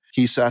Trump,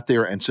 he sat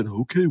there and said,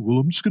 okay, well,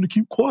 I'm just going to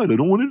keep quiet. I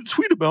don't want him to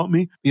tweet about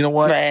me. You know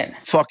what? Right.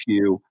 Fuck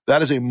you.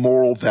 That is a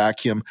moral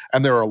vacuum.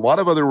 And there are a lot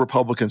of other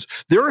Republicans.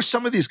 There are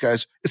some of these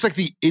guys. It's like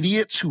the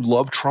idiots who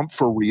love Trump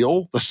for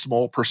real, the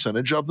small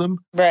percentage of them.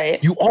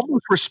 Right. You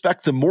almost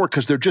respect them more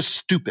because they're just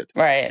stupid.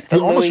 Right.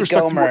 You almost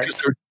respect them more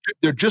because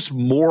they're just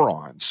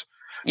morons.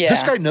 Yeah.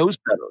 This guy knows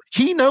better.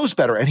 He knows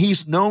better, and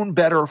he's known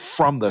better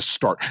from the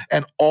start.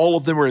 And all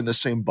of them are in the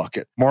same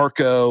bucket.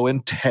 Marco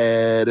and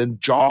Ted and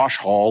Josh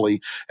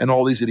Hawley and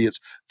all these idiots.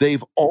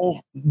 They've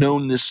all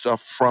known this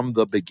stuff from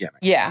the beginning.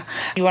 Yeah.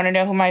 You want to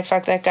know who my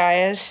fuck that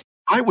guy is?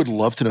 I would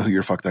love to know who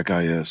your fuck that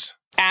guy is.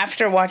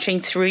 After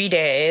watching 3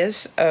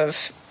 days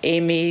of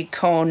Amy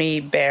Coney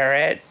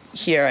Barrett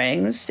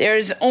hearings.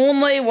 There's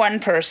only one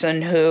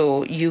person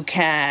who you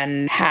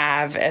can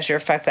have as your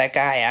fuck that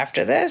guy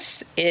after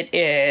this. It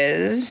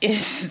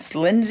is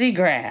Lindsey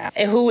Graham,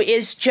 who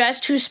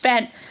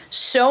spent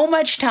so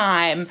much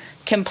time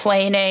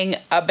complaining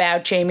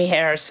about Jamie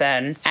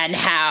Harrison and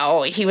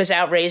how he was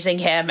outraising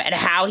him and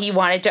how he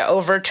wanted to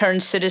overturn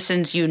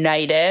Citizens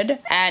United.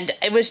 And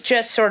it was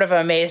just sort of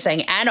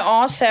amazing. And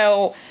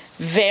also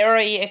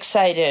very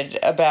excited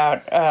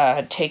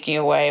about taking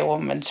away a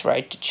woman's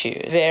right to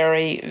choose.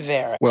 Very,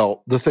 very.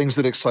 Well, the things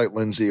that excite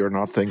Lindsey are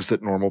not things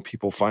that normal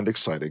people find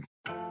exciting.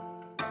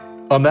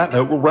 On that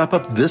note, we'll wrap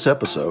up this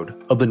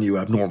episode of The New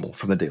Abnormal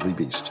from The Daily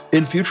Beast.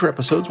 In future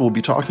episodes, we'll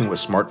be talking with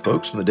smart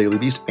folks from The Daily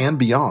Beast and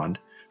beyond,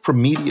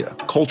 from media,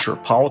 culture,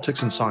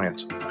 politics, and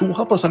science, who will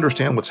help us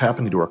understand what's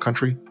happening to our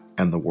country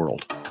and the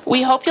world.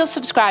 We hope you'll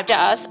subscribe to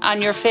us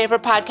on your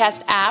favorite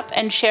podcast app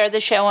and share the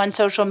show on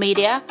social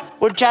media.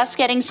 We're just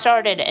getting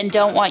started and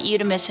don't want you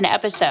to miss an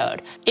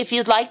episode. If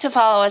you'd like to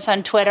follow us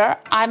on Twitter,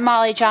 I'm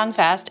Molly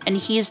Jongfast, and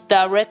he's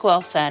the Rick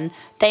Wilson.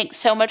 Thanks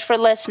so much for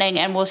listening,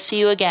 and we'll see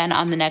you again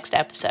on the next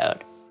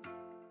episode.